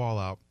already have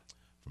fallout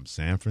from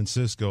San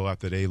Francisco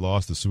after they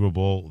lost the Super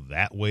Bowl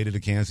that way to the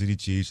Kansas City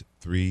Chiefs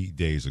 3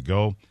 days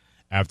ago.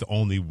 After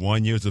only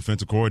 1 year as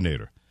defensive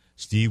coordinator,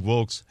 Steve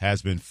Wilks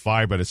has been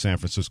fired by the San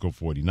Francisco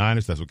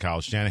 49ers. That's what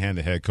Kyle Shanahan,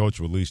 the head coach,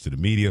 released to the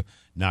media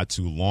not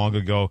too long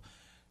ago.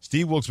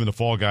 Steve Wilks has been the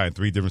fall guy in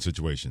 3 different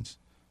situations.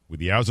 With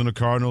the Arizona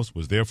Cardinals,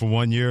 was there for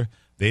 1 year.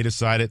 They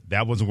decided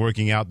that wasn't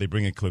working out. They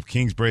bring in Cliff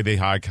Kingsbury. They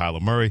hired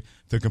Kyler Murray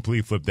to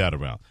completely flip that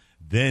around.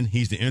 Then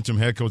he's the interim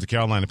head coach of the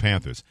Carolina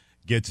Panthers.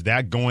 Gets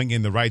that going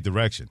in the right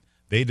direction.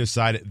 They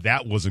decided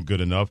that wasn't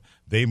good enough.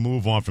 They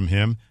move on from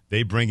him.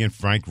 They bring in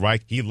Frank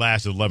Reich. He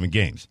lasted 11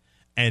 games.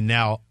 And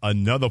now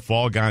another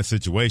fall guy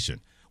situation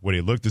where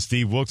they looked at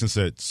Steve Wilks and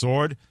said,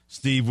 sword,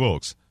 Steve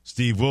Wilks.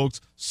 Steve Wilks,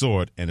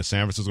 sword. And the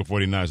San Francisco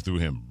 49ers threw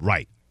him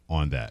right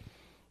on that.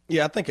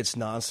 Yeah, I think it's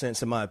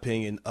nonsense in my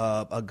opinion.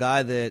 A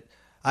guy that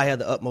I had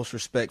the utmost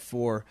respect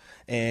for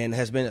and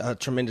has been a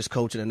tremendous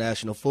coach in the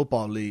National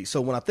Football League.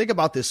 So when I think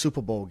about this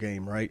Super Bowl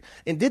game, right,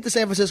 and did the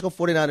San Francisco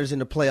 49ers in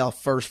the playoff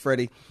first,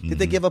 Freddie? Did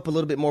they give up a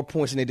little bit more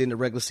points than they did in the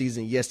regular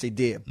season? Yes, they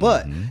did.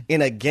 But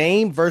in a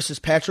game versus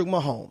Patrick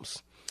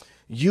Mahomes,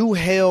 you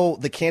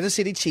held the Kansas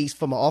City Chiefs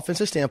from an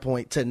offensive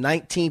standpoint to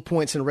 19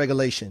 points in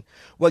regulation.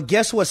 Well,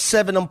 guess what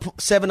 7 of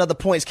the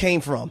points came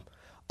from?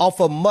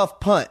 Off a muff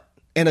punt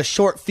and a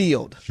short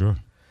field. Sure.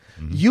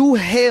 You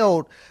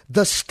held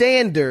the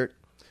standard,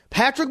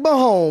 Patrick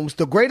Mahomes,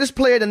 the greatest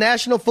player in the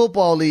National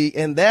Football League,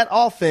 in that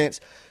offense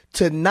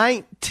to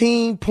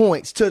 19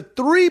 points, to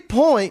 3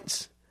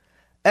 points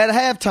at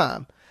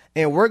halftime.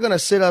 And we're going to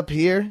sit up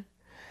here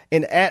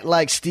and act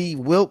like Steve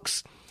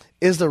Wilks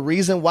is the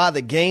reason why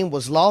the game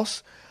was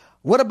lost.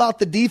 What about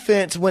the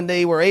defense when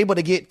they were able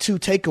to get 2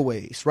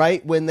 takeaways,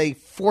 right? When they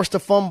forced a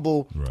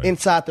fumble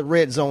inside the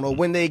red zone, or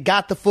when they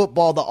got the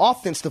football, the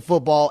offense the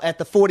football at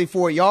the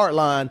 44-yard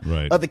line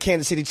of the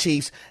Kansas City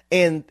Chiefs,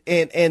 and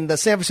the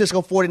San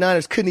Francisco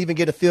 49ers couldn't even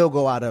get a field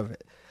goal out of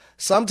it.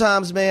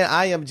 Sometimes, man,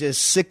 I am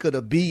just sick of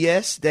the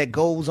BS that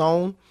goes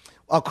on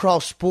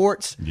across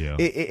sports. Yeah.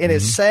 And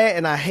it's sad,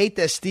 and I hate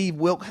that Steve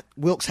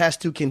Wilks has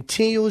to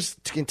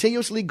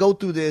continuously go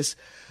through this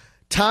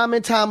time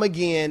and time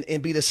again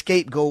and be the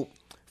scapegoat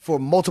for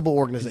multiple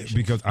organizations.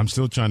 Because I'm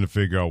still trying to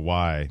figure out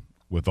why,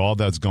 with all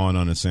that's gone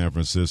on in San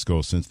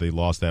Francisco since they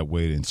lost that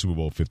weight in Super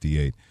Bowl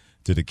 58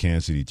 to the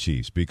Kansas City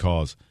Chiefs,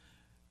 because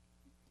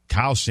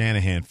Kyle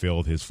Shanahan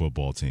failed his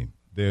football team.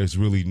 There's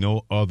really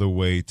no other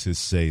way to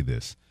say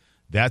this.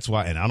 That's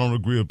why, and I don't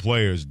agree with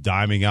players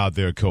diming out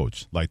their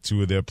coach like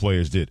 2 of their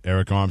players did,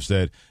 Eric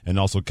Armstead and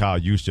also Kyle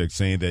Juszczyk,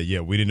 saying that,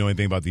 yeah, we didn't know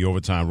anything about the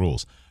overtime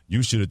rules.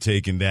 You should have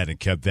taken that and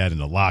kept that in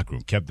the locker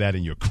room, kept that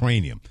in your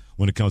cranium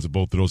when it comes to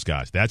both of those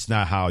guys. That's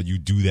not how you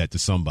do that to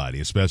somebody,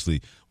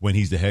 especially when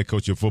he's the head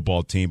coach of your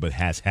football team but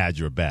has had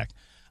your back.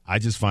 I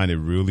just find it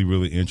really,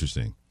 really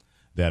interesting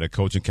that a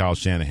coach in Kyle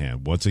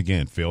Shanahan, once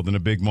again, failed in a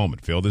big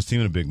moment, failed his team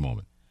in a big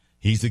moment.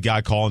 He's the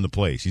guy calling the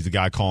plays. He's the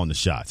guy calling the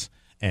shots.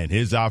 And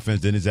his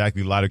offense didn't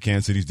exactly lie to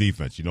Kansas City's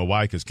defense. You know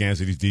why? Because Kansas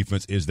City's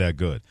defense is that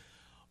good.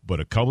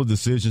 But a couple of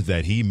decisions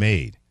that he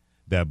made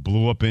that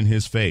blew up in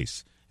his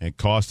face and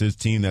cost his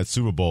team that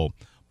Super Bowl,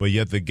 but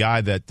yet the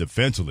guy that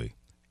defensively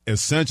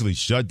essentially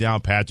shut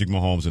down Patrick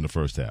Mahomes in the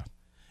first half.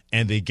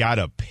 And they got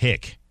a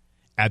pick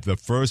in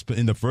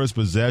the first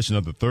possession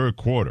of the third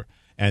quarter,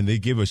 and they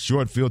give a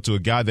short field to a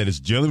guy that is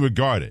generally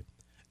regarded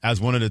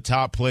as one of the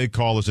top play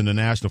callers in the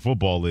National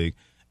Football League,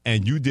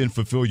 and you didn't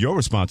fulfill your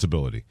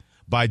responsibility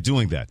by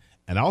doing that.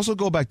 And I also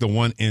go back to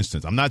one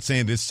instance. I'm not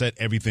saying this set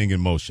everything in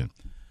motion,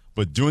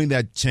 but during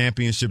that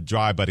championship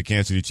drive by the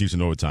Kansas City Chiefs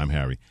in overtime,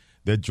 Harry,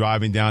 they're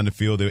driving down the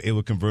field. They were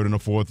able to convert on a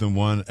 4th and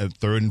 1, a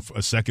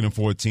 2nd and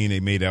 14. They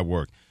made that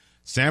work.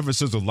 San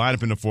Francisco lined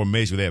up in the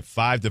formation where they had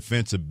 5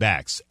 defensive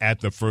backs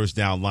at the first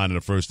down line in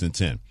the 1st and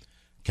 10.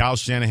 Kyle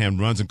Shanahan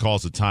runs and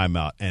calls a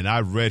timeout, and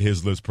I read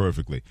his lips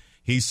perfectly.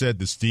 He said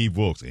to Steve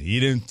Wilks, and he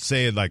didn't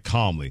say it like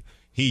calmly.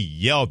 He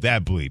yelled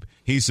that bleep.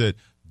 He said,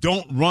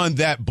 "Don't run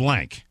that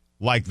blank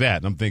like that."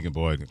 And I'm thinking,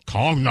 boy,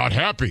 Kong not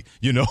happy,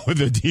 with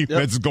the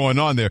defense going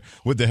on there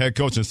with the head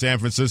coach in San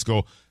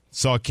Francisco.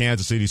 Saw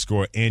Kansas City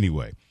score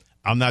anyway.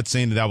 I'm not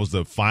saying that was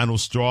the final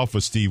straw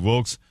for Steve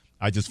Wilks.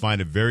 I just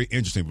find it very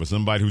interesting for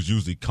somebody who's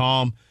usually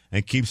calm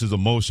and keeps his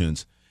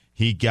emotions.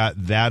 He got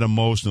that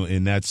emotional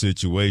in that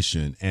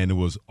situation, and it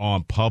was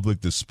on public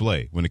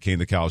display when it came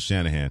to Kyle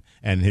Shanahan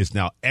and his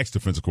now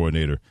ex-defensive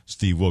coordinator,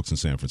 Steve Wilks in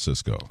San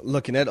Francisco.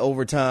 Looking at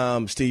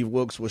overtime, Steve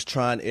Wilks was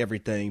trying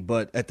everything,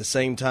 but at the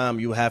same time,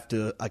 you have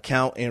to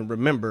account and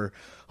remember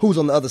who's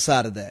on the other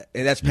side of that,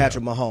 and that's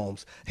Patrick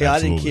Mahomes. Hey, I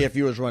didn't care if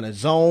you was running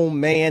zone,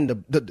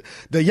 man.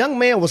 The young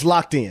man was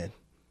locked in.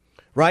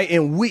 Right,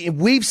 and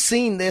we've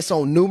seen this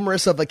on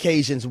numerous of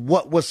occasions,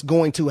 what was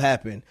going to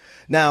happen.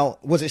 Now,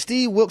 was it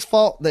Steve Wilks'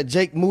 fault that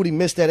Jake Moody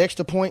missed that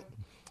extra point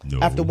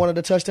after one of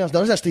the touchdowns?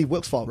 No, it's not Steve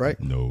Wilks' fault, right?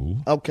 No.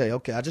 Okay.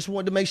 I just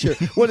wanted to make sure.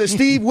 Was it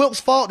Steve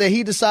Wilks' fault that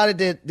he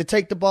decided to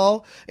take the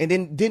ball and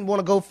then didn't want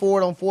to go for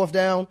it on fourth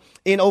down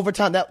in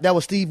overtime? That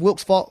was Steve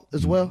Wilks' fault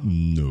as well?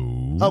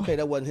 No. Okay,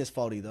 that wasn't his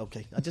fault either.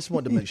 Okay, I just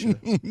wanted to make sure.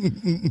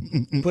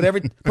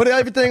 Put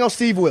everything on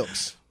Steve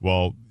Wilks.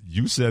 Well,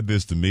 you said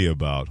this to me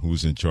about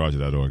who's in charge of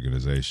that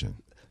organization.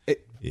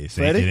 It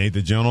ain't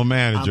the general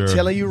manager. I'm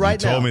telling you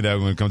right now. You told me that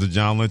when it comes to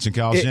John Lynch and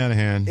Kyle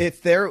Shanahan.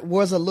 If there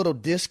was a little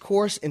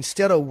discourse,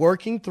 instead of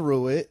working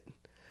through it,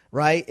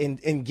 right,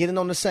 and getting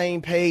on the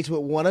same page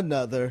with one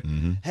another,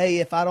 hey,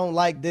 if I don't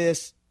like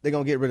this, they're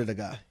going to get rid of the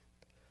guy.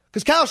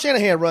 Because Kyle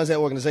Shanahan runs that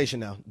organization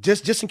now.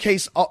 Just in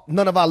case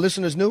none of our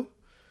listeners knew.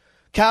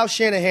 Kyle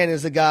Shanahan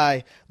is the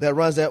guy that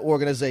runs that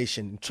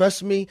organization.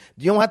 Trust me,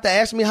 you don't have to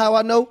ask me how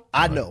I know.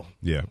 I know.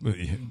 Yeah.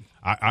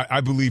 I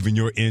believe in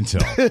your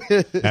intel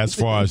as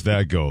far as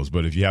that goes.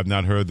 But if you have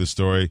not heard the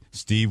story,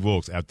 Steve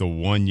Wilks, after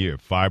 1 year,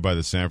 fired by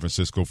the San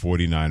Francisco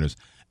 49ers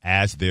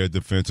as their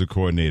defensive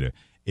coordinator,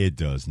 it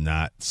does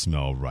not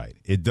smell right.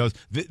 It does.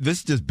 This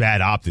is just bad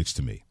optics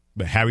to me.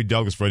 But Harry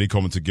Douglas, Freddie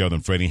Coleman together,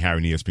 and Freddie and Harry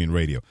on ESPN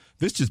Radio.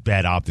 This is just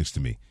bad optics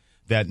to me.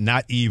 That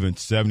not even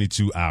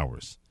 72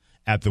 hours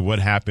after what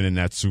happened in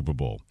that Super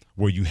Bowl,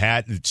 where you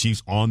had the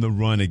Chiefs on the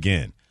run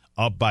again,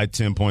 up by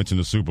 10 points in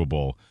the Super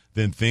Bowl,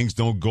 then things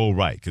don't go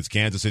right because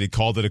Kansas City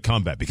called it a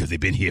comeback because they've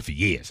been here for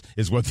years,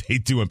 is what they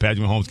do when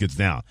Patrick Mahomes gets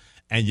down.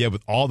 And yet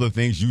with all the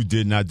things you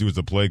did not do as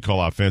a play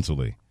call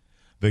offensively,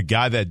 the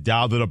guy that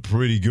dialed it up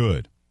pretty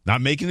good, not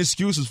making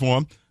excuses for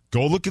him,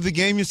 go look at the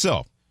game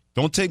yourself.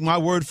 Don't take my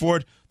word for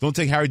it. Don't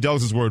take Harry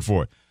Douglas' word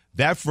for it.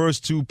 That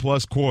first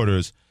 2+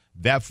 quarters,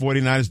 that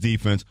 49ers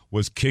defense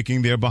was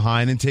kicking their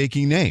behind and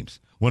taking names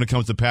when it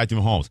comes to Patrick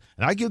Mahomes.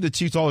 And I give the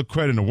Chiefs all the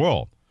credit in the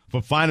world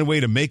for finding a way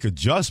to make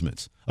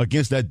adjustments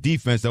against that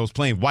defense that was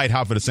playing white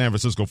hot for the San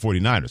Francisco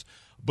 49ers.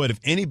 But if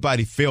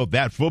anybody failed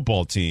that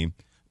football team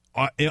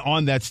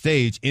on that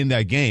stage in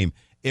that game,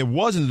 it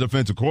wasn't the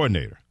defensive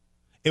coordinator.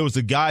 It was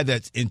the guy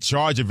that's in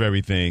charge of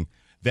everything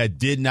that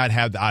did not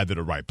have either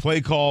the right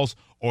play calls,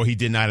 or he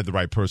did not have the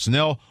right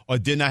personnel, or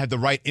did not have the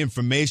right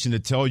information to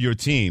tell your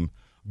team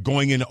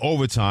going into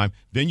overtime.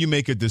 Then you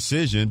make a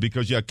decision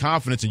because you have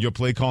confidence in your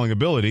play calling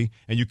ability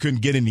and you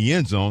couldn't get in the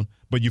end zone,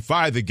 but you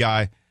fired the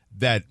guy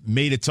that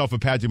made it tough for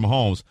Patrick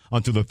Mahomes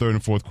until the third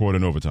and fourth quarter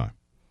in overtime.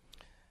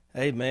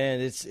 Hey,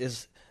 man,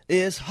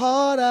 it's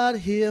hard out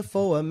here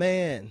for a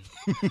man.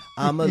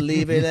 I'ma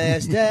leave it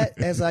as that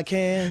as I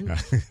can.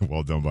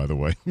 Well done, by the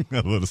way.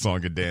 A little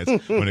song and dance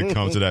when it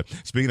comes to that.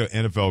 Speaking of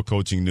NFL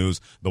coaching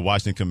news, the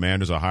Washington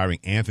Commanders are hiring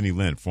Anthony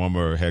Lynn,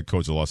 former head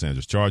coach of the Los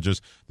Angeles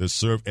Chargers, to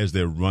serve as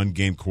their run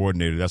game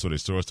coordinator. That's what they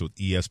sourced with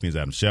ESPN's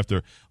Adam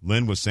Schefter.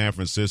 Lynn was San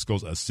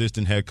Francisco's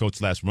assistant head coach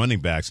 /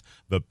 running backs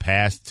the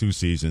past 2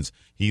 seasons.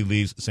 He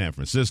leaves San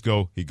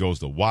Francisco. He goes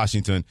to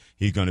Washington.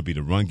 He's going to be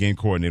the run game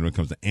coordinator when it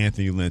comes to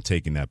Anthony Lynn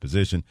taking that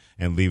position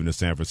and leaving the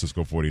San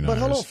Francisco 49ers. But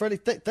hold on, Freddie.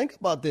 Think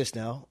about this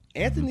now.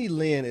 Anthony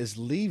Lynn is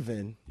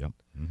leaving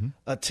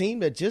a team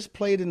that just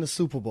played in the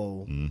Super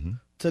Bowl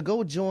to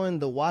go join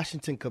the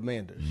Washington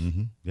Commanders.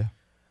 Yeah.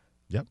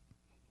 Yep.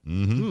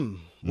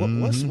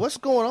 What's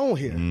going on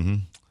here?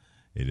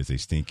 It is a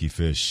stinky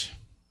fish.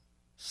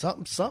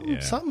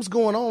 Something's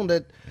going on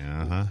that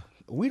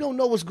we don't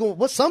know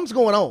something's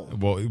going on.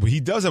 Well, he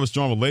does have a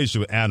strong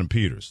relationship with Adam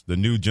Peters, the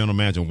new general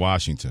manager in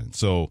Washington.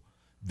 So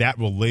that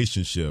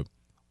relationship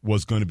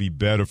was going to be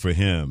better for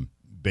him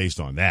based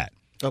on that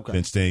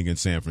than staying in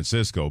San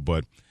Francisco.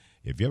 But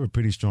if you have a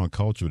pretty strong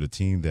culture with a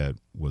team that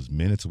was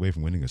minutes away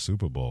from winning a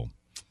Super Bowl,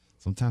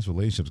 sometimes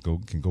relationships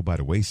can go by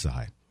the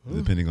wayside,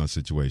 depending on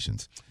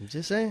situations. I'm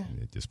just saying.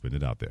 Yeah, just putting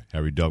it out there.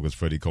 Harry Douglas,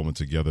 Freddie Coleman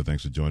together.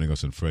 Thanks for joining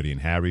us on Freddie and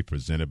Harry,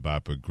 presented by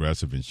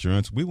Progressive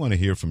Insurance. We want to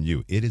hear from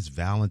you. It is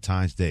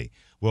Valentine's Day.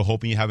 We're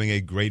hoping you're having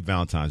a great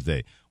Valentine's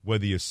Day.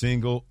 Whether you're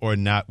single or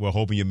not, we're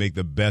hoping you make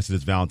the best of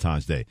this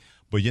Valentine's Day.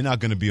 But you're not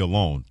going to be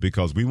alone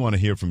because we want to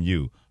hear from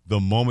you the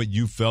moment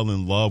you fell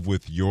in love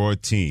with your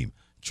team.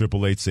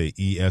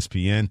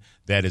 888-say-ESPN.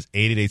 That is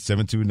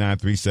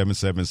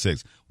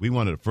 888-729-3776. We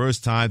wanted the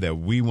first time that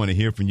we want to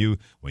hear from you.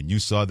 When you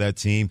saw that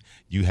team,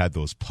 you had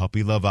those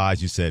puppy love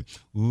eyes. You said,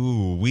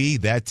 ooh,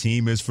 that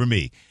team is for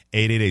me.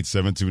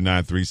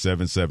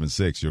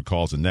 888-729-3776. Your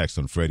calls are next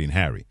on Freddie and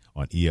Harry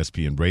on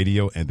ESPN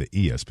Radio and the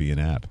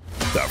ESPN app.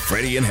 The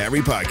Freddie and Harry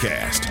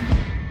Podcast.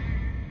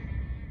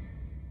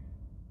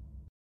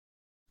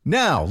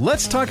 Now,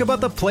 let's talk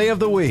about the play of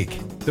the week.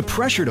 The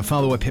pressure to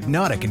follow up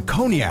Hypnotic and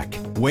Cognac,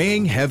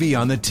 weighing heavy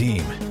on the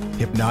team.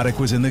 Hypnotic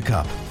was in the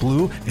cup,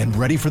 blue, and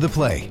ready for the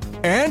play.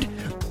 And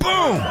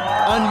boom!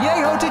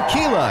 Añejo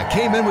Tequila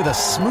came in with a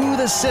smooth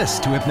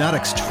assist to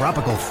Hypnotic's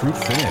tropical fruit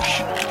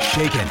finish.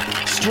 Shaken,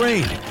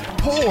 strained,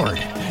 poured.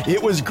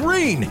 It was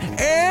green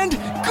and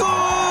good!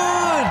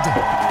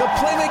 The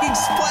playmaking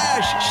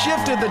splash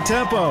shifted the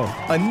tempo.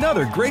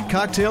 Another great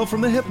cocktail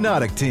from the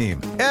Hypnotic team.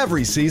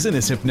 Every season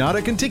is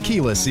Hypnotic and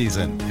Tequila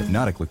season.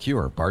 Hypnotic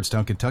Liqueur,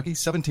 Bardstown, Kentucky,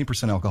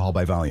 17% alcohol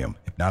by volume.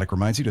 Hypnotic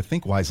reminds you to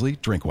think wisely,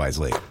 drink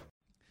wisely.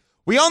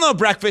 We all know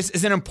breakfast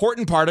is an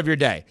important part of your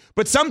day,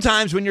 but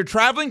sometimes when you're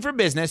traveling for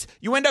business,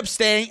 you end up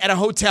staying at a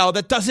hotel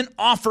that doesn't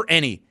offer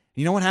any.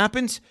 You know what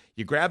happens?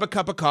 You grab a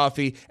cup of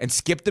coffee and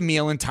skip the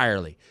meal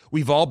entirely.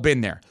 We've all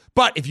been there.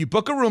 But if you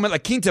book a room at La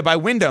Quinta by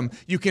Wyndham,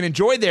 you can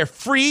enjoy their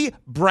free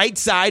Bright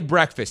Side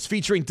breakfast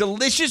featuring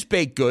delicious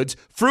baked goods,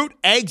 fruit,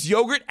 eggs,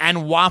 yogurt,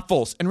 and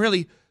waffles. And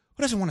really,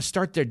 who doesn't want to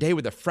start their day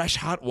with a fresh,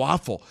 hot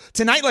waffle?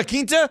 Tonight, La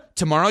Quinta,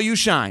 tomorrow you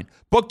shine.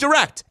 Book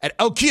direct at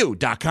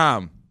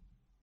LQ.com.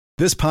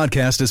 This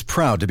podcast is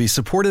proud to be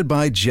supported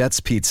by Jets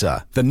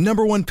Pizza, the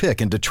 #1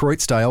 pick in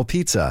Detroit-style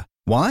pizza.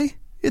 Why?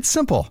 It's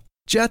simple.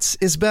 Jets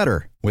is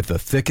better. With the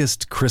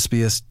thickest,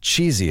 crispiest,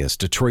 cheesiest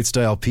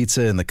Detroit-style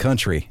pizza in the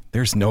country,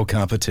 there's no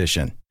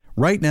competition.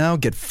 Right now,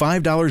 get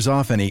 $5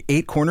 off any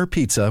 8-corner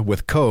pizza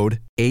with code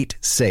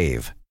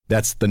 8SAVE.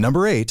 That's the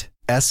number 8,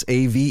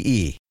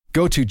 S-A-V-E.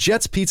 Go to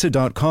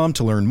jetspizza.com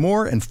to learn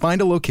more and find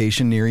a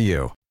location near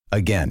you.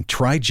 Again,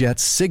 try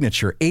Jet's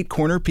signature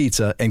 8-corner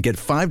pizza and get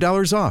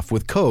 $5 off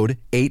with code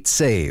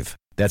 8SAVE.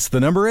 That's the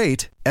number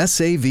 8,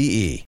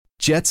 S-A-V-E.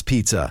 Jet's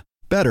Pizza.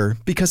 Better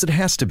because it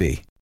has to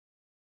be.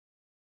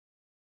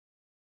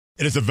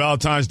 It is a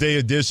Valentine's Day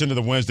edition of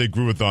the Wednesday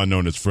Groovathon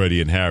known as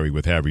Freddie and Harry,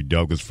 with Harry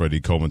Douglas, Freddie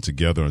Coleman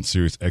together on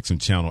Sirius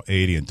XM Channel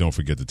 80. And don't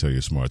forget to tell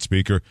your smart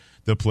speaker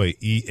to play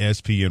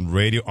ESPN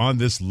Radio on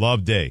this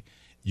love day.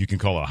 You can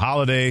call it a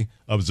holiday,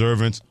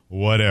 observance,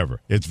 whatever.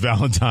 It's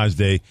Valentine's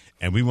Day,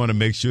 and we want to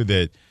make sure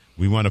that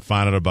we want to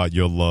find out about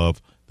your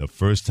love the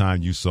first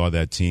time you saw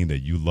that team that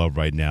you love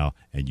right now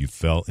and you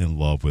fell in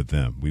love with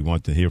them. We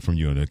want to hear from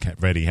you on the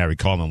Freddie Harry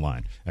call-in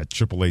line at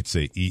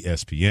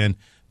 888-SAY-ESPN.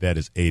 That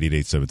is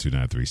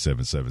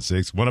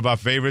 888-729-3776. One of our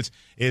favorites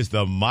is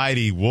the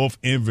mighty Wolf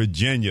in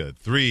Virginia.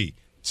 3,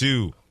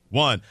 2,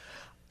 1.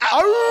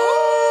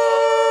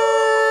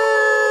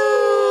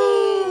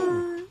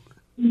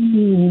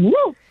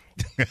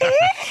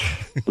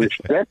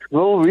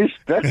 Respectful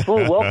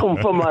welcome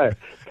from my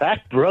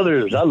Pack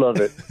brothers. I love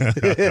it.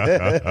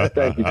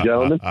 Thank you,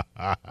 gentlemen.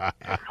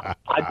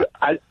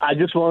 I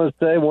just want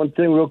to say one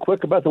thing real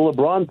quick about the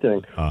LeBron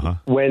thing.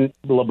 When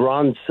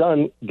LeBron's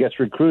son gets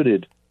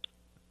recruited,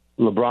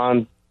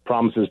 LeBron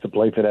promises to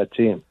play for that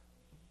team.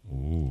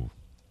 Ooh.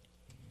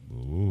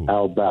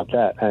 How about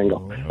that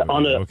angle?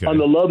 On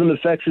the love and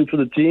affection for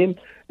the team,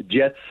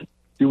 Jets,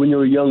 when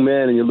you're a young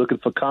man and you're looking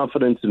for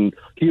confidence and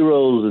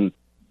heroes and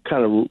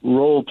kind of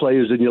role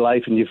players in your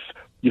life, and you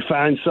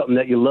find something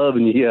that you love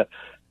and you hear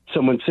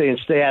someone saying,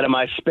 "Stay out of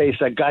my space,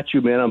 I got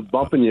you, man, I'm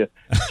bumping you."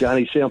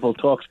 Johnny Sample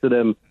talks to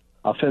them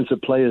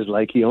offensive players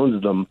like he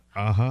owns them.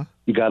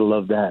 You got to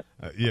love that.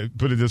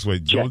 Put it this way.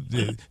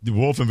 The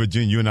Wolf in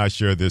Virginia, you and I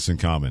share this in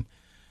common.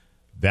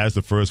 That's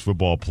the first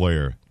football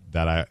player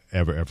that I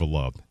ever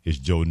loved. Is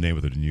Joe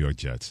Namath of the New York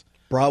Jets.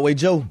 Broadway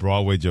Joe.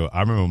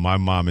 I remember my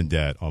mom and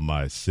dad on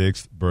my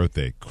 6th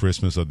birthday,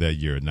 Christmas of that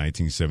year,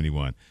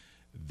 1971,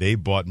 they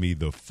bought me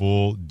the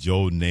full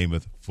Joe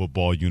Namath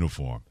football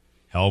uniform.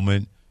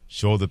 Helmet,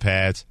 shoulder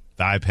pads,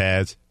 thigh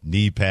pads,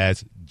 knee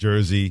pads,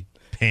 jersey,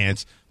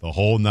 pants, the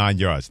whole 9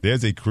 yards.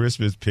 There's a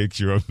Christmas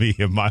picture of me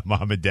in my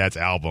mom and dad's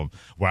album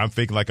where I'm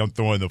thinking like I'm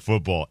throwing the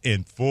football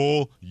in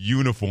full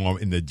uniform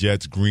in the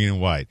Jets green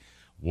and white.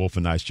 Wolf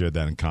and I shared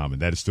that in common.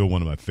 That is still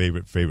one of my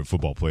favorite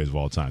football players of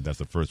all time. That's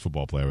the first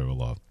football player I ever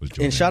loved. Was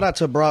Joe and Namath. Shout out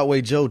to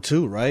Broadway Joe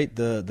too, right?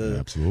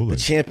 Absolutely. The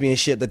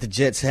championship that the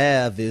Jets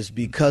have is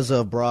because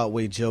of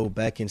Broadway Joe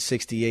back in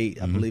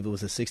 '68. I believe it was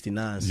the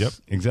 '69. Yep,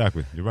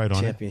 exactly. You're right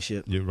on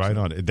championship. You're right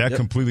on it. That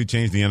completely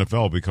changed the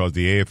NFL because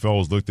the AFL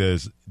was looked at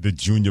as the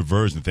junior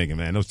version, thinking,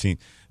 man, those teams,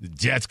 the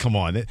Jets, come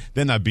on,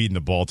 they're not beating the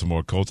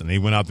Baltimore Colts, and they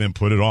went out there and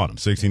put it on them,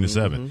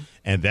 16-7,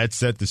 and that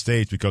set the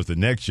stage because the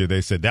next year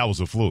they said that was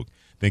a fluke.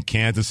 Then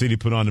Kansas City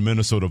put on the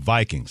Minnesota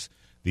Vikings.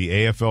 The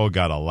AFL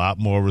got a lot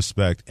more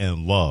respect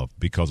and love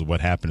because of what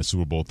happened in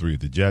Super Bowl III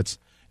with the Jets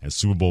and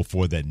Super Bowl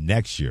IV that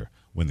next year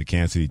when the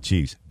Kansas City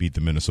Chiefs beat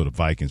the Minnesota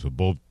Vikings.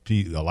 But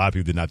a lot of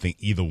people did not think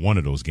either one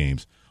of those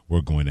games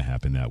were going to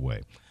happen that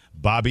way.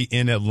 Bobby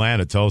in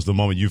Atlanta, tell us the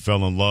moment you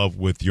fell in love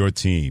with your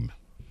team.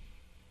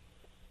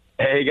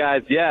 Hey,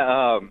 guys.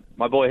 Yeah,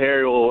 my boy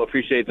Harry will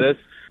appreciate this.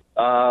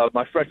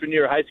 My freshman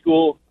year of high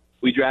school,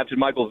 we drafted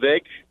Michael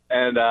Vick,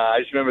 and I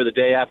just remember the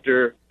day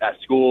after at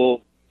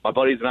school, my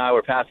buddies and I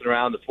were passing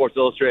around the Sports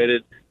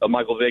Illustrated of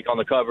Michael Vick on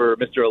the cover,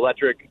 Mr.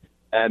 Electric,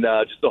 and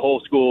just the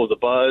whole school was a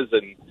buzz,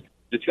 and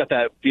just got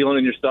that feeling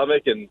in your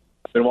stomach, and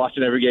I've been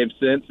watching every game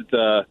since. It's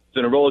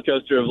been a roller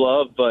coaster of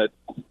love, but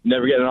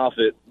never getting off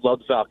it. Love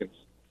the Falcons.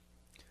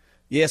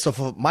 Yeah, so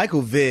for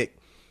Michael Vick,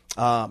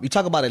 you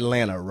talk about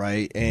Atlanta,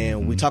 right?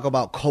 And we talk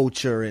about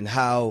culture and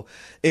how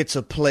it's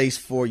a place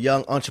for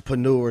young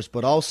entrepreneurs,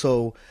 but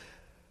also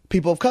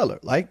people of color,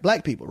 like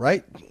black people,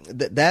 right?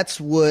 That's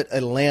what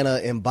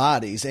Atlanta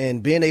embodies.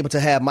 And being able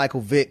to have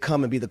Michael Vick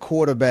come and be the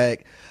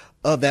quarterback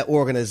of that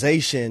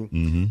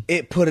organization,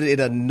 it put it in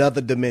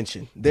another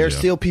dimension. There's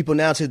still people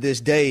now to this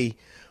day,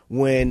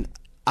 when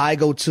I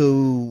go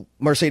to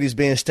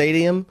Mercedes-Benz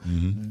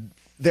Stadium,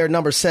 there are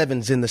number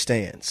 7s in the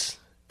stands.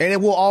 And it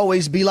will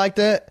always be like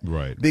that,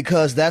 right?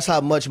 Because that's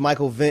how much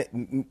Michael Vick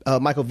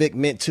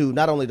meant to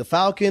not only the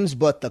Falcons,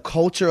 but the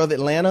culture of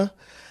Atlanta,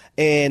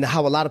 and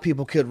how a lot of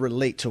people could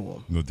relate to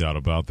him. No doubt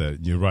about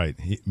that. You're right.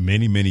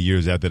 Many, many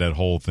years after that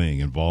whole thing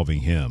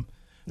involving him,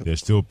 there's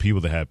still people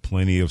that have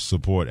plenty of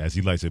support, as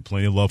he likes it,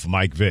 plenty of love for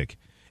Mike Vick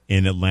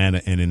in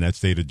Atlanta and in that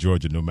state of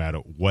Georgia, no matter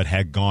what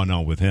had gone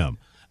on with him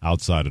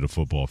outside of the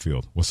football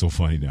field. What's so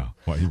funny now?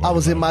 I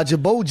was in my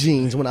Jabot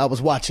jeans when I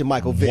was watching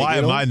Michael Vick. Why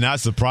am I not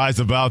surprised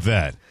about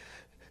that?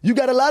 You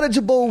got a lot of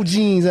Jabot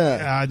jeans,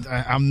 huh?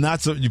 I'm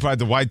not so. You probably had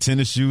the white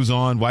tennis shoes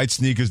on, white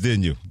sneakers,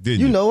 didn't you?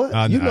 You know it.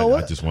 I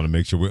just want to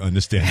make sure we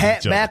understand.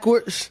 Hat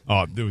backwards.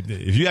 Oh,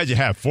 if you had your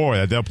hat forward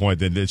at that point,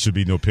 then there should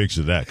be no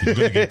picture of that. You're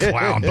going to get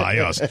clowned by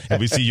us if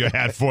we see your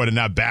hat forward and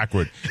not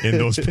backward in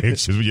those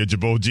pictures with your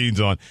Jabot jeans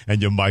on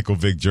and your Michael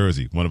Vick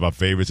jersey. One of our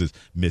favorites is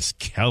Miss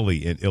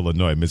Kelly in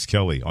Illinois. Miss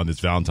Kelly, on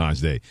this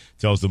Valentine's Day,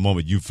 tell us the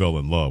moment you fell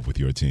in love with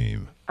your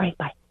team. All right,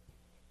 bye.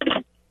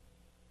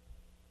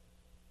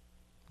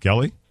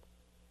 Kelly?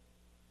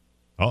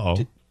 Uh-oh.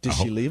 Did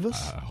she leave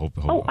us?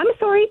 Oh, I'm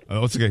sorry.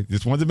 Oh, it's okay.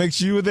 Just wanted to make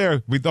sure you were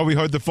there. We thought we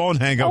heard the phone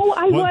hang up. Oh,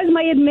 I was.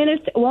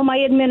 My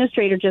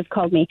administrator just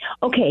called me.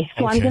 Okay,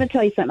 so I'm going to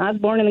tell you something. I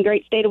was born in the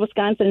great state of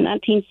Wisconsin in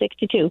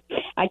 1962.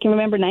 I can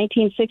remember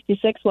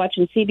 1966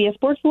 watching CBS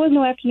Sports. There was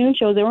no afternoon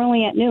shows. They were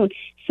only at noon,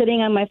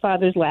 sitting on my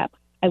father's lap.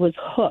 I was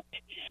hooked.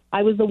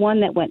 I was the one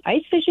that went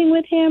ice fishing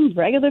with him,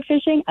 regular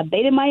fishing. I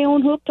baited my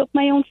own hook, took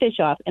my own fish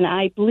off, and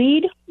I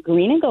bleed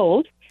green and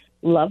gold,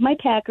 love my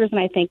Packers,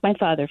 and I thank my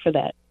father for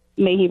that.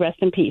 May he rest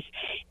in peace.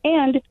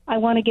 And I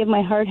want to give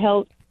my heart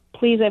health.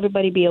 Please,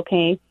 everybody be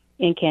okay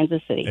in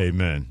Kansas City.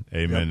 Amen.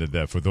 Amen to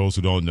that. For those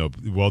who don't know,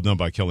 well done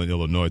by Kelly in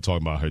Illinois,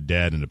 talking about her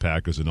dad and the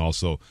Packers, and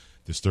also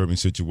disturbing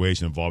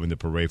situation involving the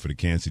parade for the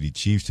Kansas City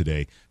Chiefs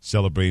today,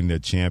 celebrating their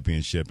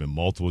championship, and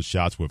multiple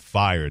shots were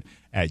fired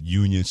at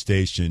Union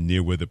Station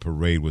near where the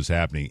parade was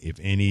happening.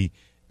 If any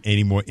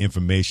more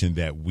information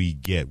that we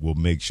get, we'll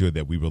make sure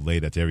that we relay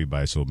that to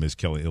everybody. So, Miss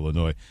Kelly,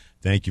 Illinois,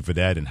 thank you for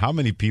that. And how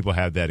many people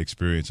have that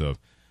experience of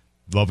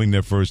loving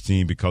their first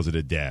team because of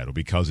their dad or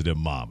because of their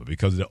mom or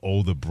because of their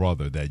older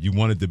brother, that you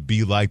wanted to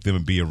be like them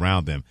and be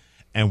around them,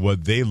 and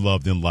what they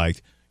loved and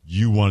liked,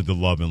 you wanted to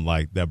love and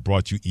like, that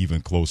brought you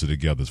even closer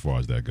together as far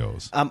as that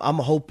goes? I'm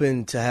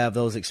hoping to have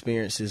those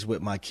experiences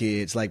with my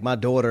kids. Like my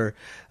daughter,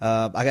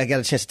 I got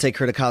a chance to take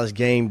her to College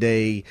Game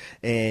Day,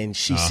 and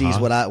she sees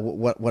what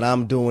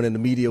I'm doing in the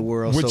media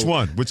world. Which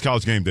one? Which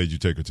College Game Day did you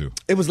take her to?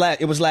 It was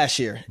last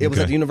year. It was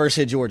at the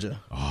University of Georgia.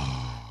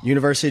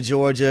 University of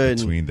Georgia.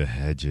 Between the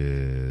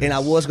hedges. And I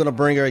was going to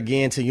bring her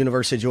again to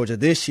University of Georgia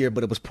this year,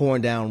 but it was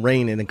pouring down,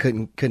 raining, and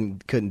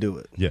couldn't do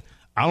it. Yeah.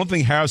 I don't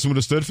think Harrison would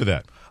have stood for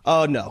that.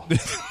 Oh, no.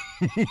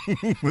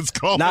 Let's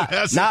call not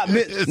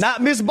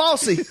Miss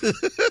Bossy.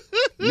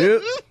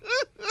 Nope.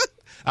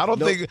 I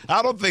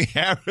don't think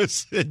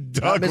Harrison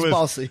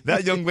Douglas,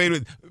 that young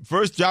lady,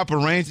 first drop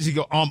of rain, she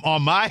go,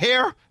 on my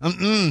hair?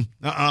 No,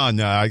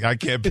 I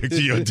can't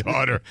picture your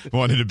daughter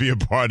wanting to be a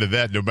part of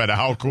that, no matter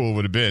how cool it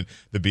would have been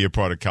to be a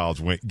part of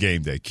College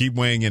Game Day. Keep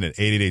weighing in at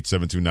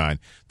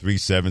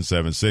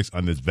 888-729-3776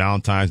 on this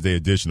Valentine's Day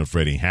edition of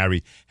Freddie and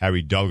Harry.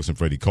 Harry Douglas and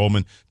Freddie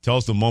Coleman. Tell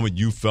us the moment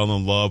you fell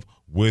in love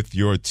with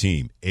your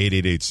team.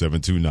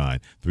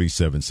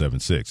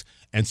 888-729-3776.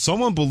 And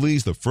someone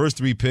believes the first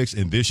 3 picks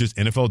in this year's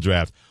NFL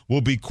draft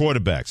will be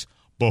quarterbacks.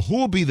 But who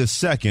will be the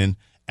second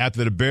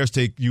after the Bears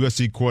take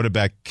USC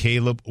quarterback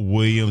Caleb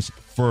Williams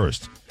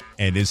first?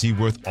 And is he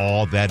worth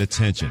all that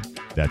attention?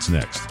 That's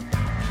next.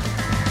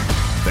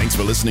 Thanks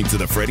for listening to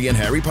the Freddie and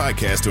Harry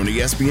podcast on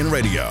ESPN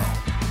Radio.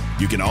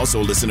 You can also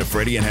listen to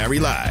Freddie and Harry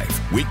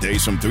live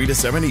weekdays from 3 to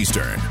 7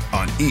 Eastern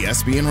on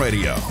ESPN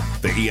Radio,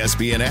 the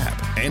ESPN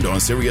app, and on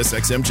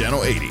SiriusXM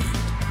Channel 80.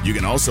 You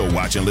can also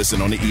watch and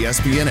listen on the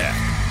ESPN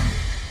app.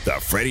 The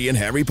Freddie and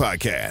Harry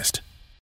Podcast.